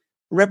are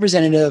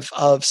representative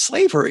of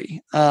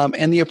slavery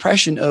and the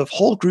oppression of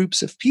whole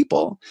groups of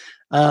people.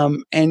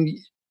 And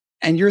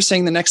you're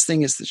saying the next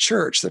thing is the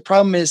church. The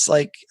problem is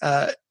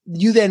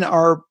you then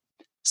are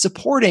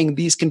supporting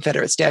these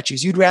Confederate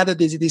statues. You'd rather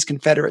these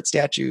Confederate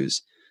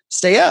statues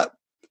stay up.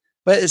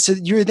 But so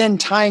you're then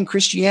tying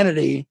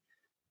Christianity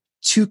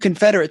to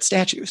Confederate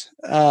statues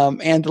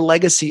and the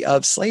legacy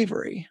of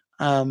slavery.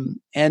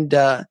 And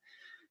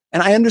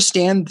I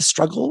understand the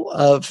struggle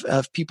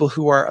of people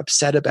who are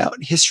upset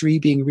about history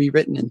being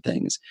rewritten and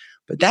things,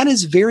 but that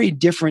is very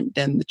different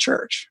than the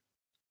church.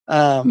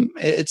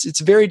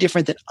 It's very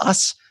different than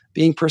us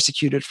being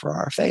persecuted for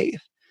our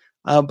faith.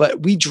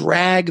 But we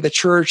drag the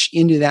church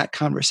into that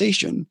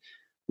conversation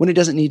when it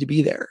doesn't need to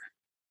be there.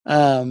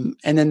 And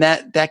then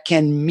that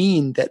can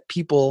mean that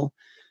people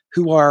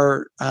who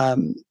are,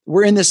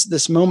 we're in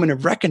this moment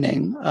of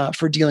reckoning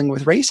for dealing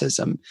with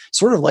racism,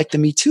 sort of like the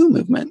Me Too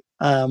movement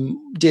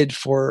did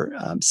for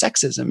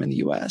sexism in the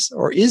US,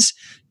 or is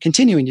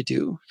continuing to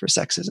do for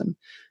sexism.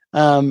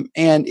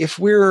 And if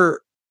we're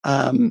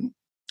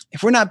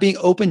not being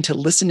open to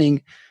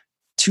listening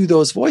to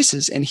those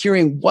voices and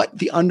hearing what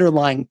the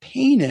underlying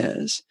pain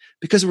is,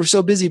 because we're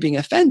so busy being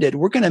offended,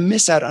 we're going to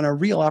miss out on a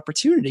real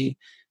opportunity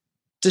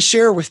to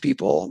share with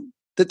people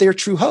that their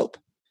true hope.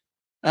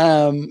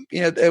 We're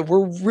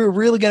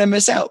really going to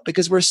miss out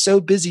because we're so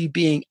busy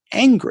being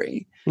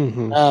angry.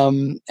 Mm-hmm.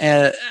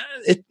 And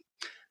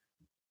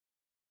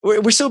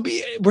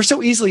we're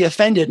so easily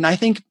offended. And I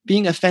think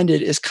being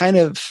offended is kind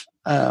of,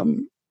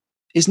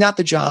 is not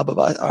the job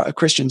of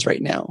Christians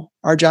right now.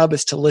 Our job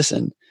is to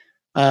listen,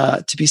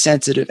 to be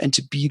sensitive, and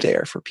to be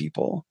there for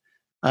people.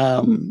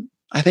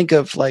 I think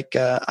of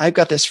I've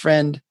got this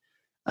friend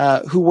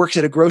who works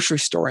at a grocery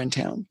store in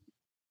town.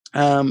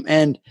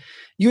 And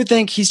you would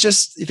think he's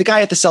just the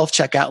guy at the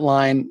self-checkout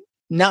line,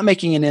 not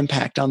making an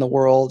impact on the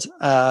world.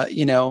 How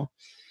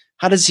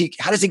does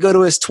he go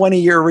to his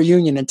 20-year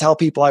reunion and tell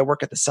people I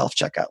work at the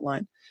self-checkout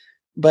line?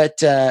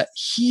 But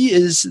he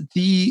is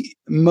the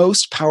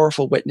most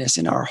powerful witness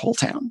in our whole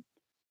town.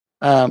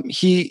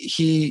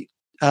 He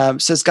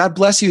says, God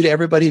bless you to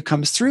everybody who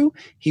comes through.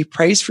 He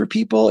prays for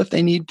people if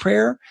they need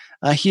prayer.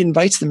 He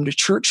invites them to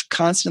church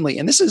constantly.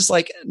 And this is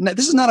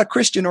not a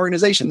Christian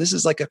organization. This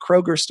is like a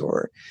Kroger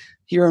store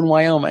here in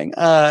Wyoming.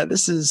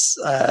 This is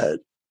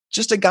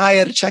just a guy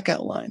at a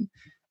checkout line.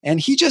 And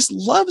he just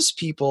loves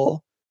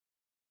people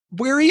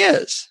where he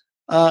is,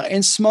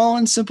 in small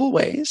and simple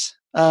ways.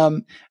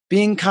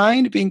 Being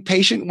kind, being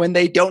patient when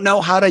they don't know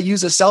how to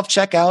use a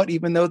self-checkout,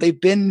 even though they've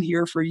been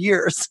here for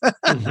years.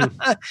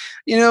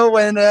 Mm-hmm.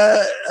 When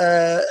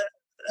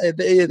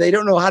they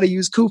don't know how to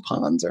use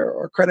coupons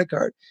or credit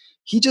card.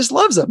 He just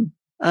loves them.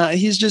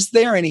 He's just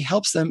there, and he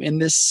helps them in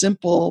this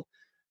simple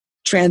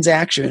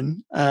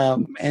transaction.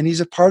 And he's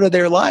a part of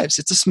their lives.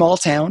 It's a small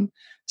town,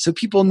 so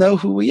people know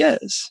who he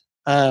is.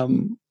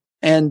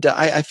 And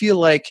I feel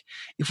like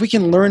if we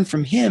can learn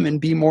from him and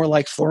be more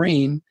like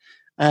Florine,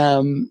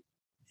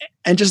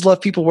 and just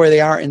love people where they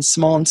are in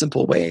small and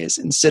simple ways,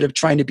 instead of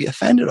trying to be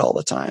offended all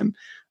the time,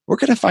 we're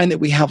going to find that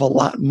we have a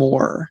lot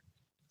more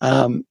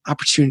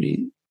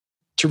opportunity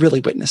to really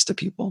witness to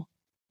people.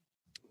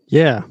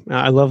 Yeah,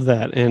 I love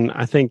that. And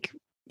I think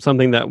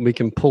something that we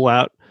can pull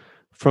out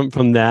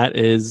from that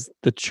is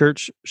the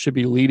church should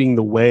be leading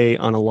the way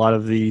on a lot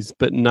of these,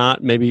 but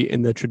not maybe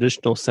in the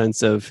traditional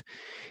sense of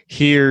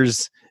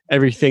here's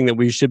everything that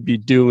we should be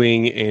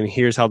doing and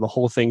here's how the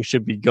whole thing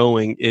should be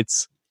going.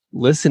 It's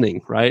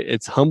listening, right?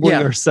 It's humbling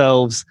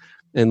ourselves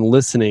and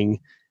listening,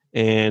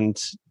 and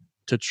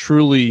to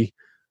truly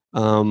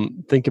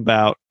think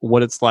about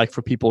what it's like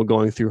for people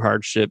going through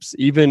hardships,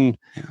 even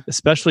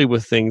especially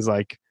with things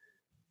like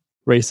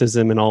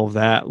racism and all of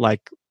that.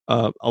 Like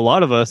a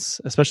lot of us,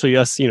 especially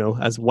us,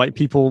 as white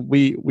people,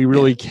 we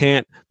really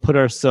can't put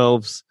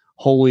ourselves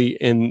wholly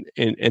in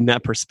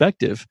that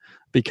perspective,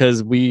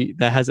 because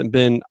that hasn't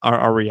been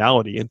our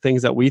reality, and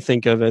things that we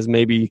think of as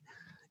maybe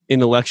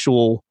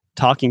intellectual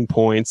talking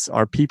points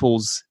are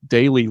people's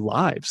daily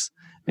lives.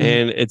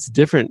 And it's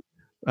different.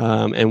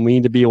 And we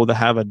need to be able to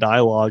have a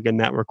dialogue, and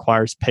that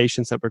requires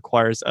patience. That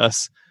requires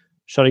us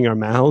shutting our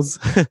mouths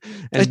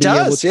and being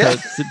able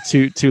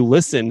to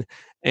listen.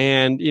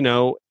 And,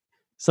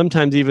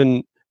 sometimes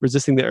even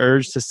resisting the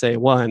urge to say,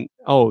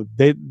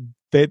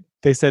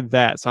 they said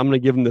that, so I'm going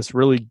to give them this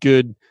really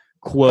good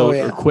quote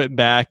or quip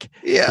back.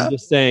 Yeah. And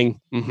just saying,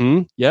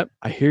 yep,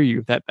 I hear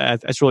you.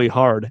 That's really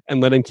hard.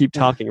 And let them keep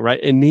talking, right?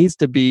 It needs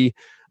to be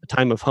a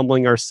time of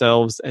humbling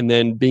ourselves, and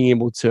then being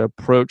able to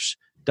approach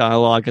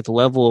dialogue at the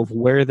level of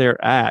where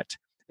they're at,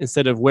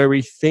 instead of where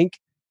we think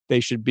they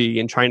should be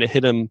and trying to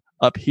hit them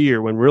up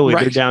here when really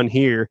they're down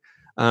here.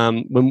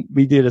 When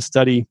we did a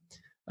study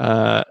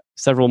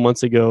several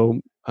months ago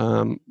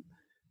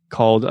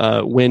called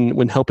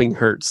When Helping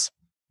Hurts.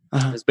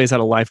 It's based out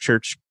of Life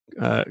Church,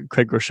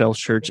 Craig Rochelle's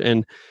church.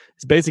 And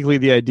it's basically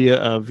the idea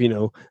of,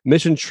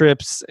 mission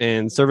trips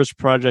and service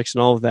projects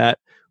and all of that.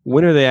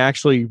 When are they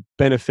actually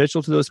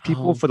beneficial to those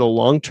people for the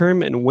long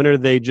term? And when are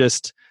they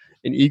just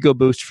an ego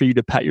boost for you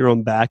to pat your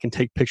own back and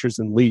take pictures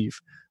and leave?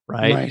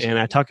 Right. And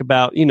I talk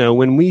about,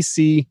 when we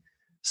see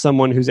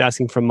someone who's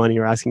asking for money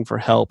or asking for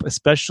help,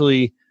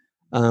 especially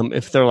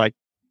if they're like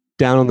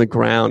down on the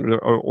ground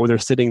or they're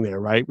sitting there,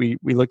 right? We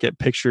look at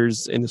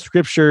pictures in the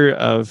scripture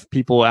of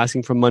people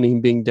asking for money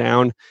and being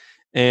down.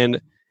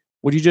 And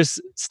would you just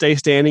stay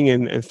standing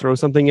and throw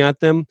something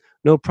at them?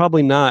 No,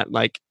 probably not.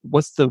 Like,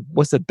 what's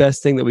the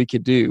best thing that we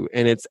could do?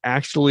 And it's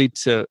actually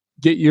to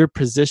get your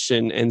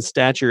position and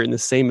stature in the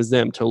same as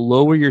them, to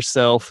lower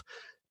yourself,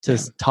 to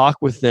talk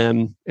with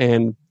them,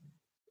 and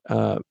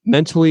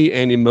mentally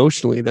and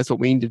emotionally. That's what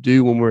we need to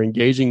do when we're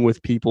engaging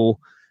with people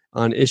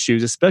on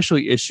issues,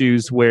 especially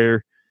issues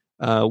where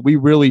we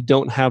really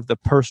don't have the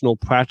personal,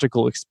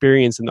 practical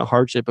experience and the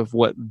hardship of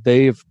what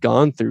they've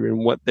gone through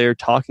and what they're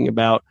talking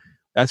about.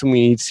 that's when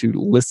we need to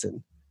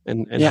listen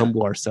and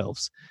humble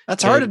ourselves.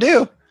 That's hard to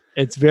do.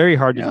 It's very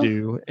hard to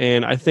do.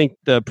 And I think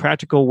the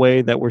practical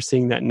way that we're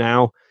seeing that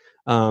now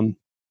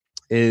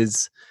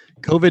is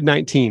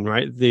COVID-19,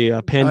 right?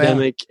 The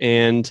pandemic.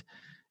 And,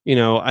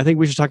 I think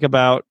we should talk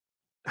about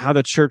how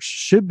the church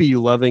should be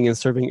loving and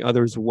serving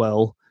others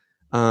well.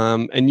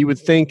 And you would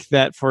think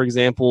that, for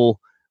example,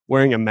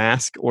 wearing a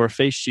mask or a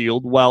face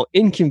shield, while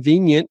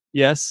inconvenient,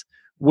 yes,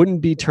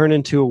 wouldn't be turned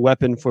into a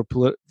weapon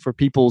for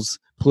people's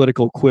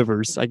political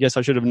quivers. I guess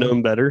I should have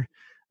known better.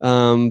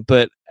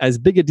 But as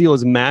big a deal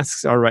as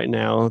masks are right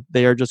now,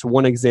 they are just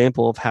one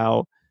example of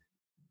how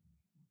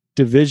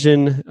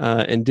division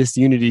and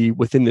disunity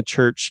within the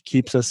church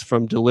keeps us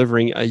from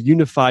delivering a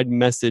unified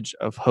message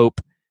of hope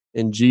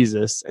in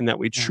Jesus, and that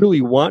we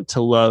truly want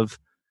to love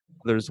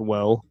others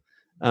well.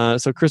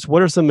 So, Chris,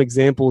 what are some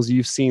examples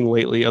you've seen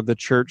lately of the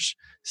church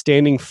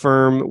standing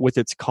firm with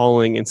its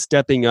calling and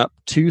stepping up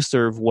to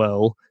serve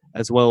well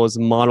as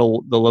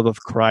model the love of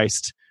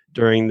Christ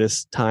during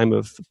this time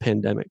of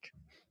pandemic?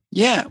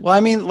 Yeah, well, I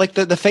mean, like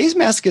the face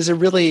mask is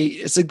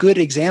a good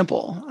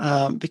example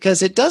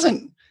because it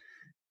doesn't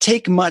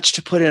take much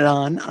to put it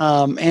on.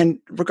 And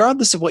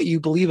regardless of what you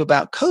believe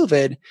about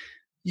COVID,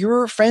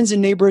 your friends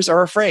and neighbors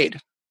are afraid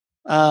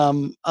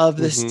of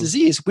this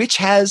disease, which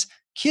has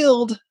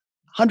killed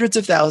hundreds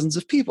of thousands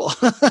of people.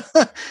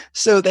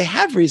 So they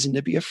have reason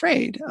to be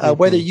afraid,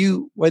 whether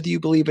you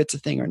believe it's a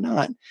thing or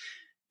not.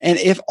 And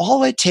if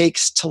all it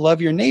takes to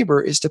love your neighbor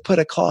is to put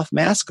a cloth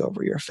mask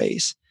over your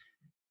face,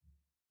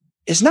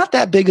 it's not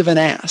that big of an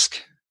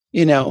ask.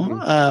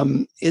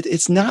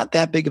 It's not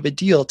that big of a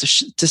deal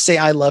to say,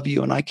 I love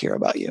you and I care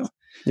about you.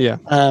 Yeah.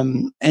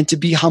 And to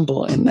be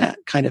humble in that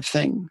kind of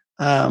thing.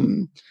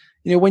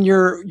 When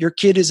your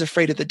kid is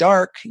afraid of the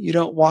dark, you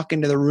don't walk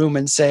into the room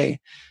and say,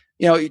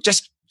 you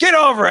just get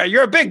over it.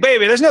 You're a big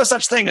baby. There's no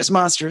such thing as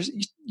monsters.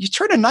 You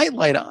turn a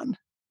nightlight on,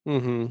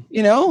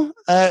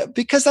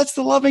 because that's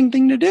the loving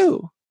thing to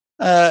do.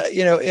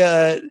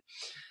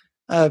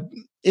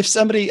 If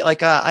somebody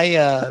like,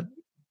 I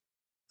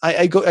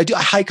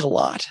hike a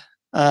lot.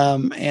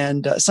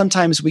 And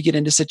sometimes we get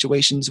into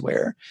situations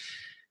where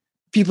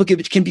people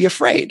can be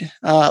afraid.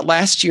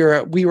 Last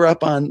year, we were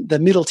up on the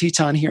Middle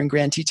Teton here in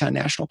Grand Teton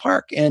National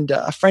Park, and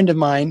a friend of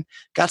mine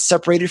got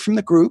separated from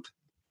the group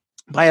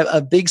by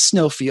a big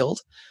snowfield.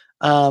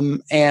 There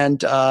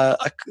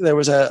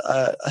was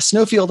a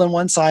snowfield on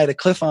one side, a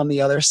cliff on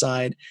the other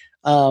side,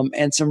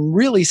 and some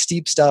really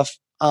steep stuff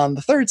on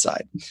the third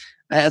side.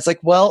 And it's like,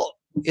 well,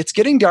 it's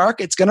getting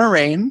dark. It's going to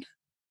rain.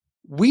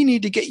 We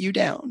need to get you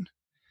down.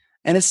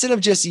 And instead of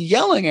just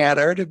yelling at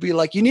her to be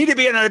like, you need to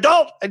be an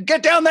adult and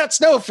get down that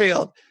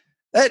snowfield,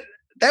 that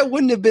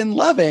wouldn't have been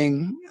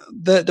loving.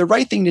 The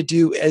right thing to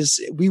do is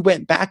we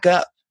went back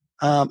up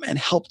and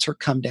helped her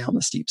come down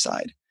the steep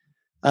side.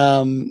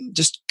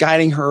 Just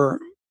guiding her,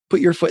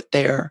 put your foot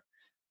there,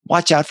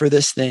 watch out for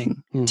this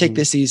thing, take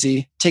this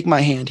easy, take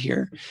my hand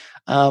here.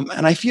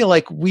 And I feel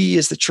like we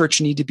as the church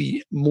need to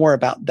be more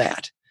about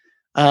that.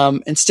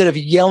 Instead of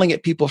yelling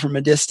at people from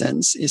a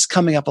distance, is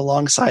coming up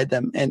alongside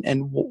them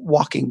and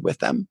walking with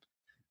them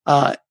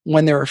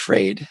when they're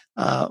afraid,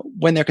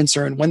 when they're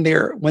concerned, when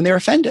they're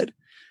offended.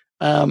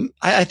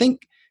 I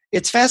think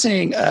it's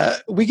fascinating.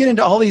 We get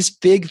into all these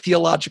big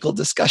theological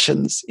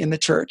discussions in the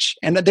church,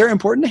 and they're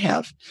important to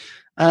have.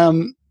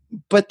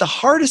 But the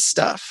hardest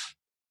stuff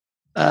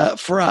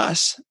for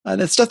us,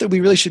 the stuff that we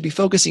really should be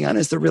focusing on,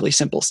 is the really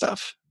simple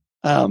stuff.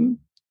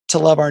 To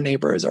love our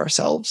neighbor as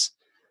ourselves.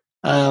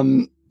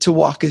 To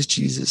walk as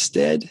Jesus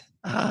did.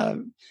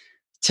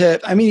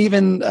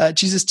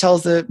 Jesus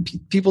tells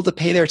the people to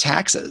pay their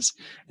taxes.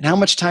 And how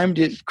much time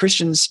did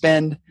Christians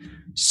spend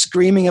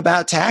screaming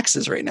about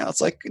taxes right now?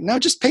 It's like, no,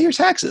 just pay your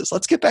taxes.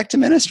 Let's get back to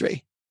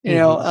ministry. We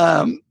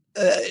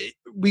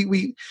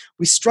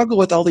struggle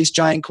with all these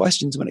giant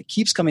questions when it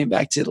keeps coming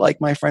back to, like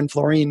my friend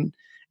Florine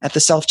at the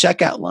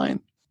self-checkout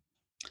line.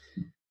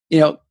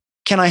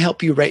 Can I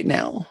help you right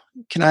now?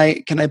 Can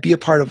I be a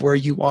part of where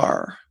you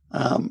are?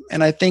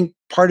 And I think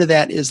part of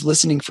that is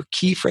listening for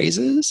key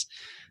phrases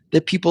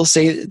that people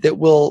say that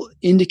will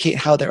indicate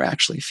how they're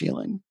actually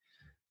feeling.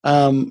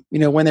 When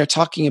they're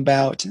talking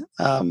about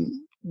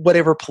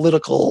whatever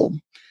political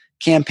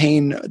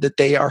campaign that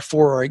they are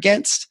for or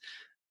against,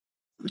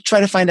 try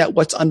to find out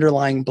what's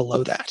underlying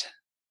below that.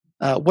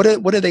 What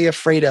are they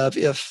afraid of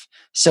if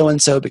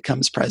so-and-so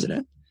becomes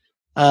president?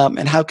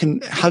 And how can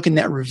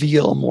that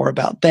reveal more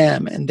about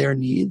them and their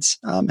needs?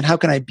 And how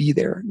can I be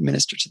there,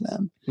 minister to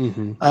them?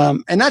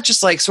 And not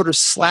just like sort of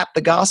slap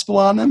the gospel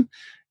on them,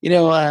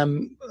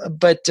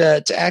 but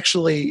to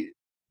actually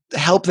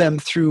help them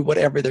through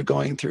whatever they're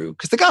going through.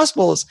 Because the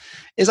gospel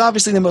is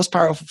obviously the most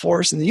powerful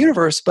force in the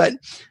universe, but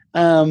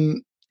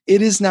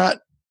it is not.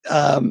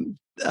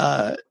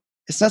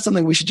 It's not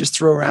something we should just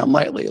throw around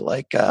lightly.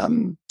 Like,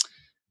 you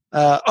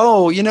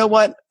know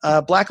what?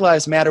 Black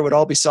Lives Matter would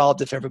all be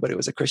solved if everybody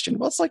was a Christian.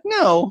 Well, it's like,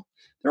 no,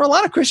 there are a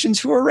lot of Christians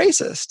who are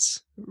racists.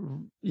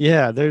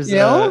 Yeah, there's,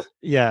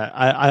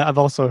 I've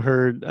also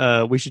heard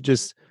we should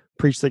just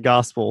preach the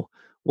gospel.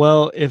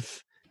 Well,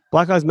 if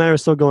Black Lives Matter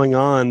is still going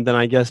on, then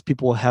I guess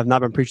people have not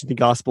been preaching the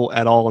gospel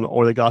at all,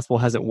 or the gospel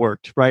hasn't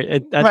worked,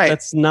 right?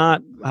 That's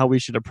not how we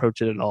should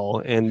approach it at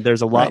all. And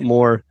there's a lot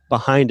more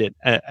behind it,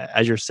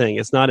 as you're saying.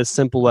 It's not as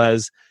simple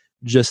as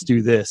just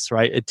do this,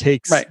 right? It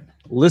takes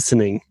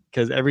listening,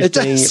 because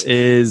everything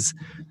is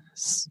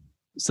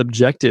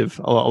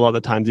subjective a lot of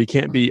the times. You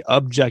can't be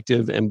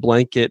objective and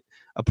blanket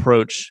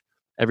approach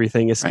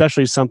everything,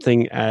 especially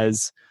something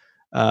as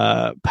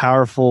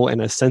powerful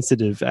and as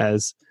sensitive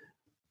as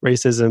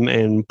racism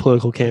and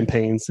political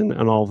campaigns and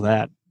all of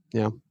that.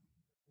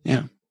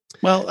 Yeah.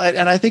 Well,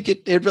 and I think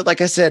it,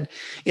 like I said,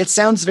 it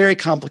sounds very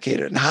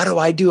complicated. And how do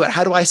I do it?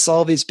 How do I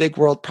solve these big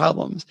world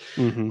problems?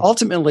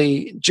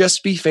 Ultimately,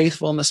 just be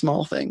faithful in the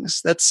small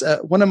things. That's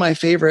one of my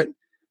favorite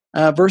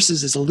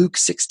verses is Luke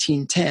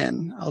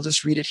 16:10. I'll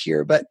just read it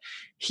here. But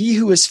he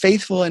who is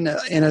faithful in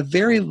a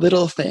very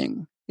little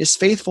thing is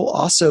faithful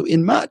also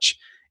in much.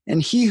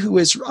 And he who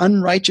is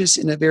unrighteous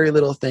in a very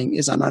little thing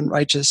is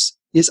unrighteous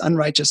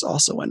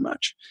also in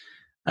much.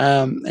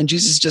 And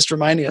Jesus is just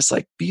reminding us,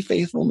 like, be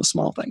faithful in the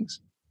small things,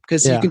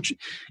 because you can,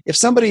 if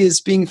somebody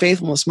is being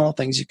faithful in the small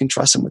things, you can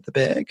trust them with the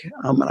big.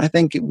 And I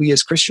think we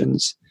as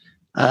Christians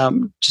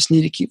just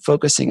need to keep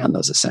focusing on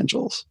those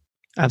essentials.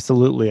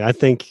 Absolutely. I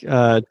think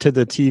to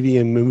the TV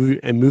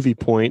and movie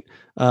point,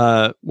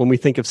 when we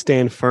think of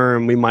stand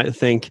firm, we might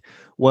think,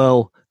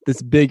 well,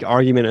 this big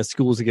argument at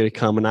school is going to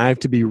come and I have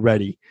to be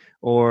ready,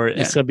 or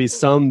it's going to be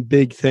some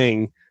big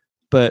thing.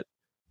 But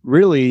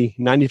really,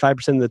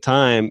 95% of the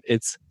time,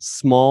 it's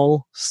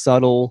small,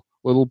 subtle,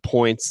 little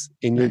points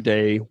in your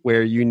day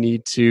where you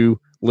need to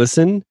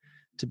listen,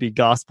 to be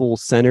gospel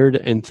centered,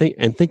 and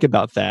think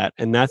about that.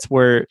 And that's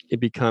where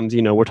it becomes,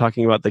 we're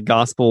talking about the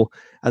gospel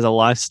as a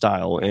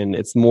lifestyle, and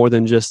it's more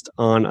than just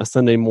on a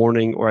Sunday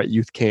morning or at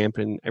youth camp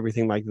and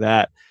everything like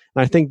that.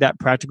 And I think that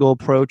practical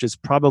approach is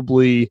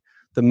probably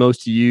the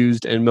most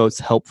used and most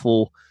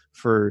helpful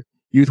for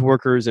youth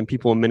workers and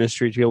people in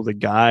ministry to be able to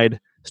guide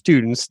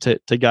students, to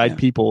guide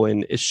people.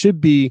 And it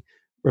should be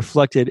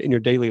reflected in your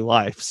daily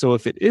life. So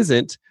if it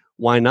isn't,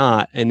 why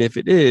not? And if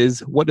it is,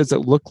 what does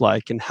it look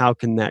like, and how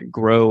can that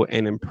grow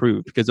and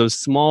improve? Because those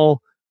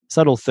small,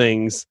 subtle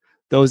things,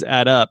 those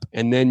add up,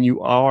 and then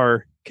you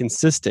are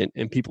consistent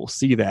and people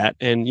see that.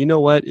 And you know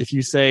what? If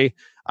you say,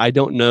 I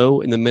don't know,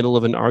 in the middle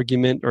of an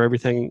argument or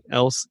everything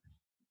else,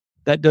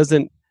 that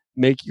doesn't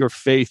make your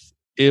faith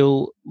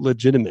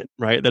illegitimate,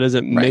 right? That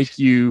doesn't make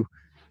you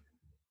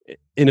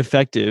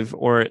ineffective,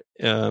 or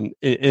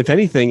if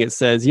anything, it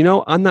says,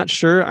 I'm not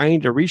sure, I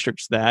need to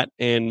research that,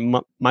 and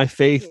my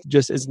faith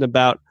just isn't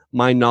about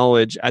my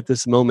knowledge at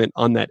this moment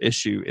on that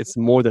issue. It's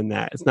more than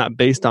that. It's not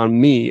based on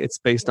me, it's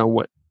based on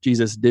what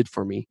Jesus did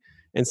for me.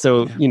 And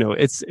so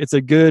it's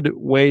a good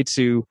way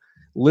to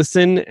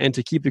listen and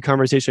to keep the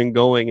conversation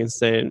going, and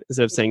say,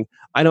 instead of saying,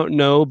 I don't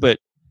know, but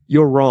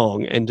you're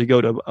wrong, and to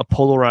go to a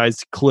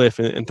polarized cliff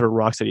and throw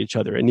rocks at each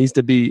other. It needs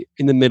to be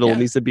in the middle. It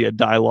needs to be a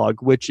dialogue,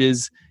 which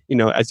is,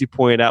 as you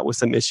pointed out with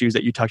some issues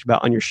that you talked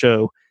about on your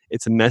show,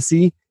 it's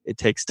messy, it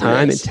takes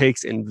time, it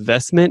takes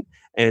investment,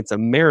 and it's a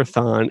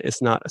marathon. It's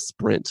not a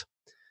sprint.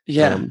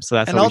 So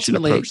that's how we should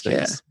approach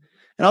things.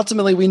 And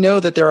ultimately, we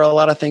know that there are a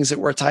lot of things that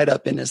we're tied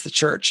up in as the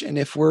church. And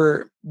if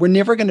we're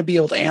never going to be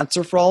able to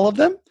answer for all of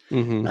them,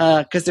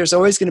 because there's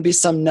always going to be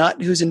some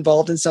nut who's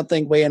involved in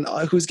something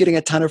who's getting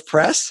a ton of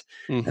press.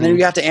 And then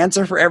you have to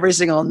answer for every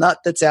single nut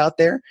that's out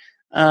there.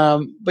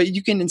 But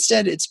you can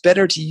instead, it's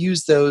better to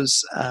use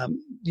those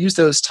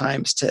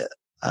times to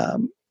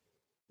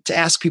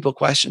ask people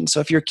questions. So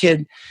if a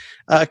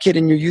kid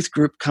in your youth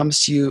group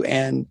comes to you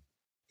and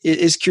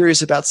is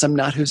curious about some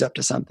nut who's up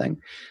to something,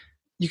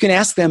 you can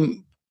ask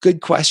them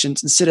good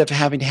questions instead of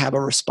having to have a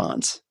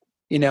response.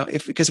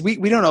 Because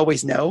we don't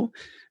always know.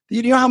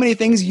 You know how many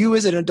things you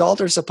as an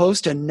adult are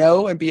supposed to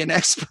know and be an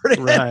expert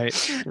in?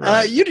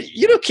 Right.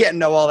 You can't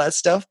know all that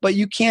stuff, but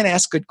you can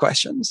ask good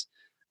questions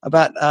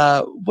about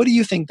what do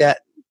you think that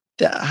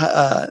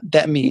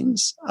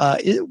means?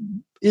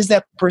 Is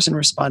that person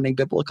responding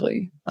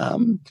biblically,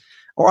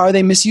 or are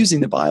they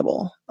misusing the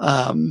Bible?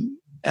 How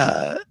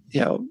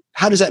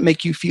does that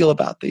make you feel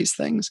about these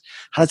things?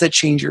 How does that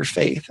change your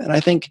faith? And I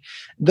think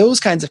those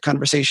kinds of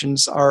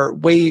conversations are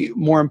way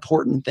more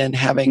important than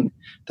having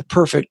the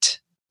perfect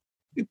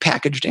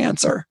packaged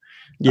answer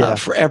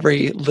for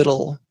every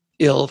little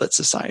ill that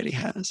society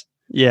has.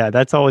 Yeah,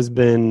 that's always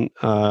been,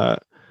 I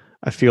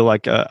feel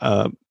like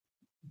a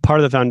part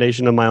of the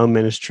foundation of my own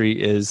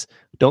ministry is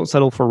don't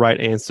settle for right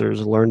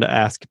answers, learn to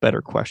ask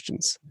better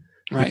questions,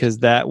 because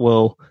that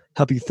will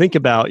help you think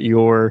about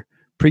your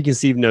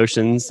preconceived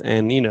notions.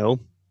 And,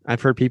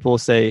 I've heard people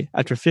say,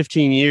 after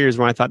 15 years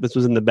when I thought this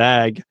was in the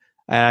bag,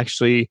 I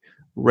actually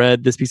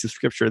read this piece of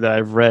scripture that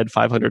I've read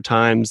 500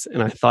 times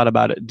and I thought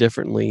about it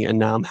differently. And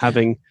now I'm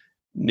having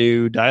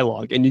new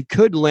dialogue. And you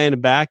could land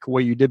back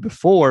where you did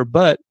before,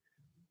 but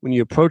when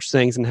you approach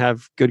things and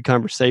have good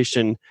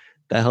conversation,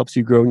 that helps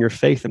you grow in your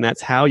faith. And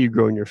that's how you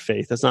grow in your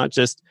faith. It's not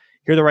just,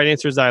 here are the right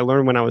answers that I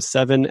learned when I was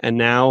 7, and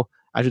now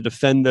I should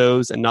defend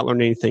those and not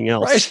learn anything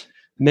else.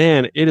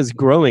 man, it is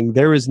growing.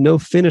 There is no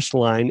finish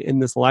line in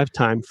this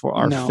lifetime for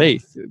our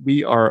faith.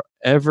 We are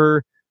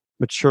ever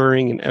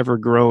maturing and ever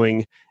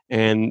growing,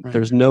 and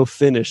there's no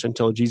finish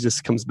until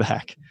Jesus comes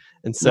back.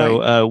 And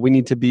so we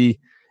need to be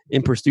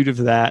in pursuit of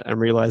that and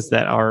realize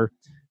that our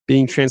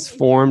being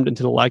transformed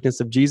into the likeness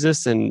of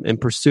Jesus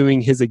and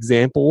pursuing his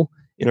example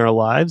in our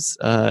lives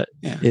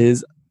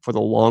is for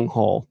the long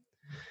haul.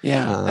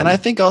 Yeah. And I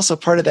think also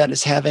part of that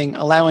is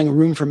allowing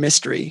room for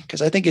mystery.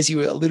 Because I think, as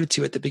you alluded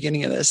to at the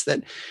beginning of this,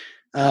 that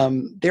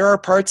there are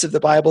parts of the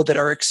Bible that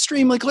are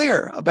extremely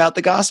clear about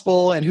the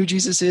gospel and who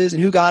Jesus is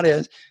and who God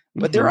is.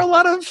 But there are a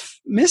lot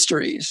of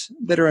mysteries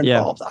that are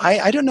involved.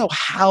 I don't know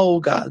how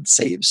God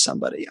saves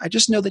somebody. I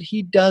just know that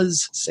he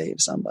does save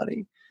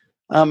somebody.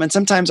 And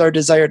sometimes our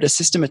desire to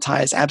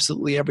systematize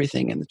absolutely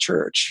everything in the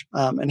church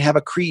and have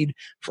a creed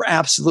for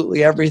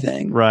absolutely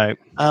everything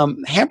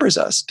hampers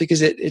us,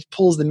 because it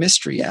pulls the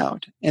mystery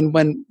out. And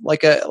when,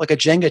 like a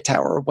Jenga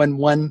tower, when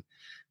one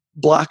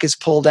block is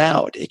pulled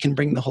out, it can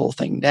bring the whole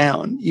thing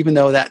down, even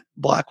though that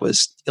block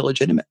was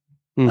illegitimate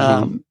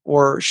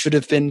or should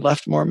have been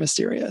left more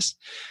mysterious.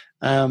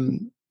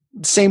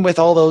 Same with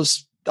all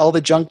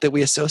the junk that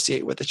we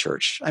associate with the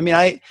church. I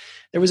mean,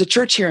 there was a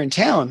church here in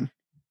town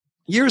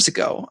years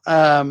ago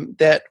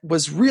that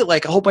was real,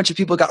 like a whole bunch of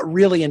people got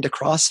really into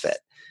CrossFit.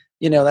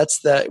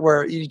 That's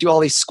where you do all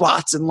these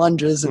squats and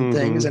lunges and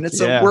things, and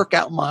it's a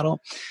workout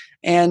model.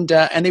 And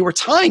they were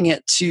tying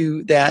it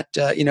to that,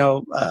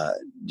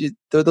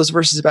 those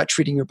verses about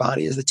treating your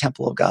body as the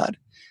temple of God.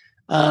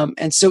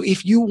 And so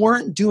if you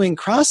weren't doing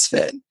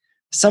CrossFit,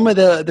 some of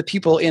the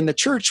people in the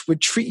church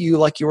would treat you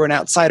like you were an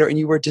outsider and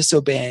you were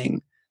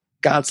disobeying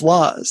God's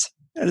laws.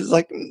 And it's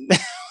like,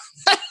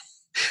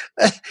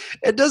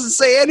 it doesn't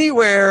say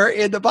anywhere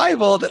in the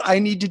Bible that I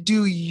need to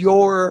do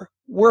your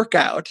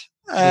workout.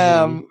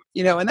 And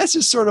that's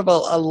just sort of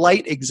a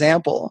light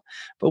example,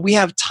 but we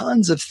have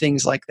tons of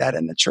things like that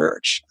in the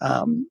church,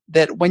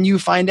 that when you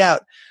find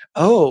out,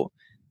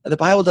 the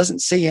Bible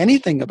doesn't say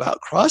anything about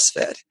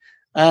CrossFit,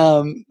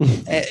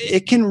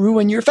 it can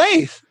ruin your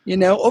faith,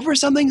 over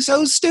something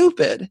so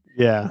stupid.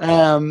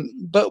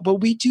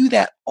 But we do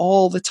that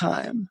all the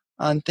time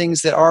on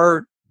things that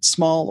are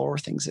small or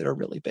things that are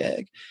really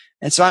big.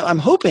 And so I'm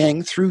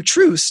hoping through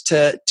Truce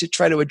to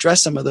try to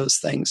address some of those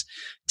things,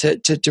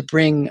 to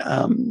bring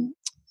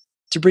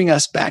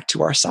us back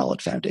to our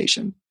solid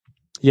foundation.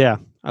 Yeah,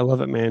 I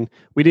love it, man.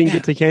 We didn't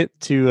get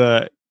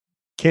to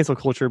cancel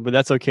culture, but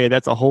that's okay.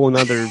 That's a whole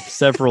another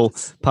several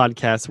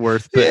podcasts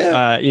worth. But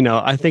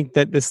I think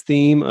that this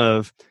theme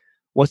of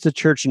what's the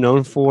church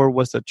known for,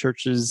 what's the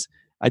church's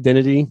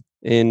identity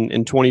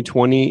in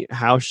 2020,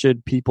 how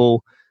should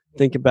people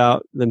think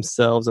about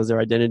themselves as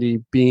their identity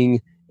being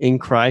in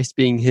Christ,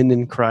 being hidden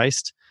in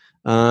Christ.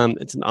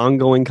 It's an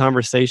ongoing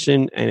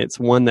conversation, and it's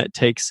one that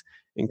takes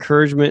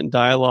encouragement and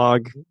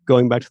dialogue,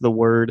 going back to the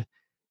Word,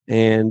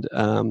 and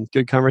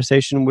good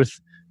conversation with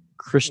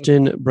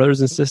Christian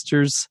brothers and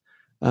sisters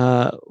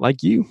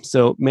like you.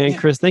 So, man,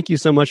 Chris, thank you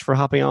so much for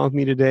hopping on with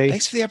me today.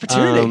 Thanks for the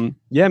opportunity.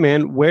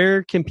 Man,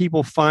 where can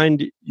people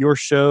find your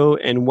show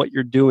and what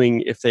you're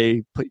doing if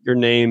they put your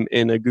name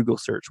in a Google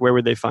search? Where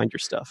would they find your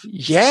stuff?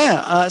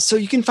 So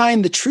you can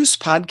find the Truce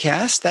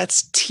Podcast.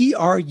 That's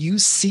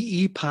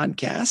TRUCE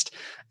Podcast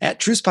at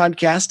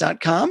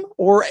trucepodcast.com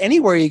or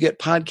anywhere you get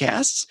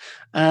podcasts.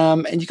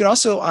 And you can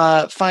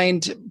also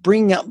find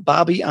Bringing Up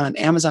Bobby on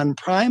Amazon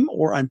Prime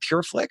or on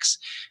PureFlix.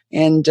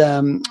 And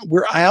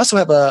I also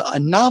have a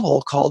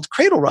novel called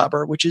Cradle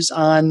Robber, which is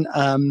on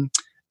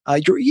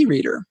your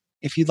e-reader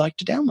if you'd like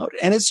to download it.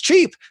 And it's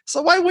cheap,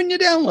 so why wouldn't you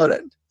download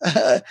it?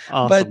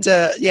 Awesome. But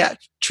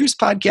Truce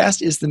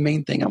Podcast is the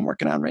main thing I'm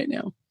working on right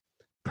now.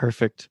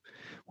 Perfect.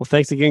 Well,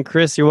 thanks again,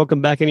 Chris. You're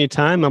welcome back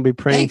anytime. I'll be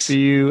praying for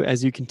you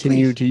as you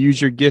continue to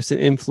use your gifts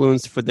and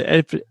influence for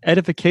the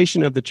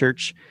edification of the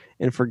church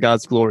and for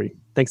God's glory.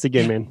 Thanks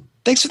again, man.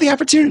 Thanks for the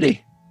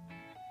opportunity.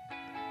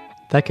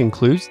 That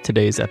concludes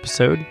today's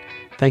episode.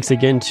 Thanks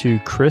again to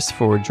Chris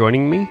for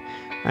joining me.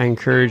 I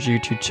encourage you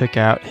to check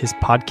out his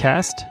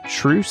podcast,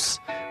 Truce,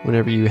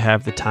 whenever you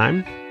have the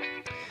time.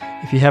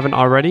 If you haven't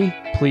already,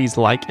 please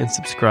like and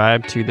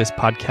subscribe to this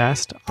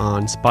podcast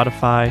on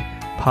Spotify,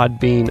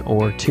 Podbean,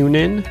 or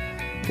TuneIn.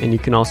 And you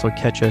can also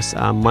catch us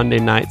Monday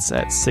nights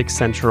at 6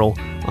 Central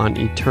on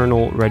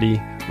Eternal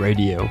Ready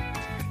Radio.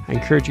 I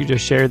encourage you to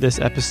share this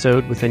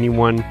episode with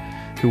anyone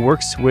who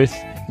works with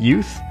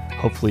youth,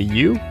 hopefully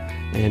you,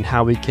 and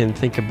how we can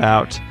think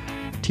about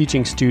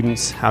teaching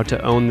students how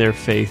to own their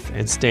faith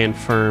and stand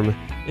firm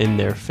in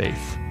their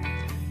faith.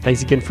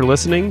 Thanks again for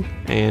listening,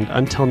 and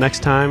until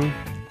next time,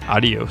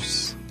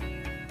 adios.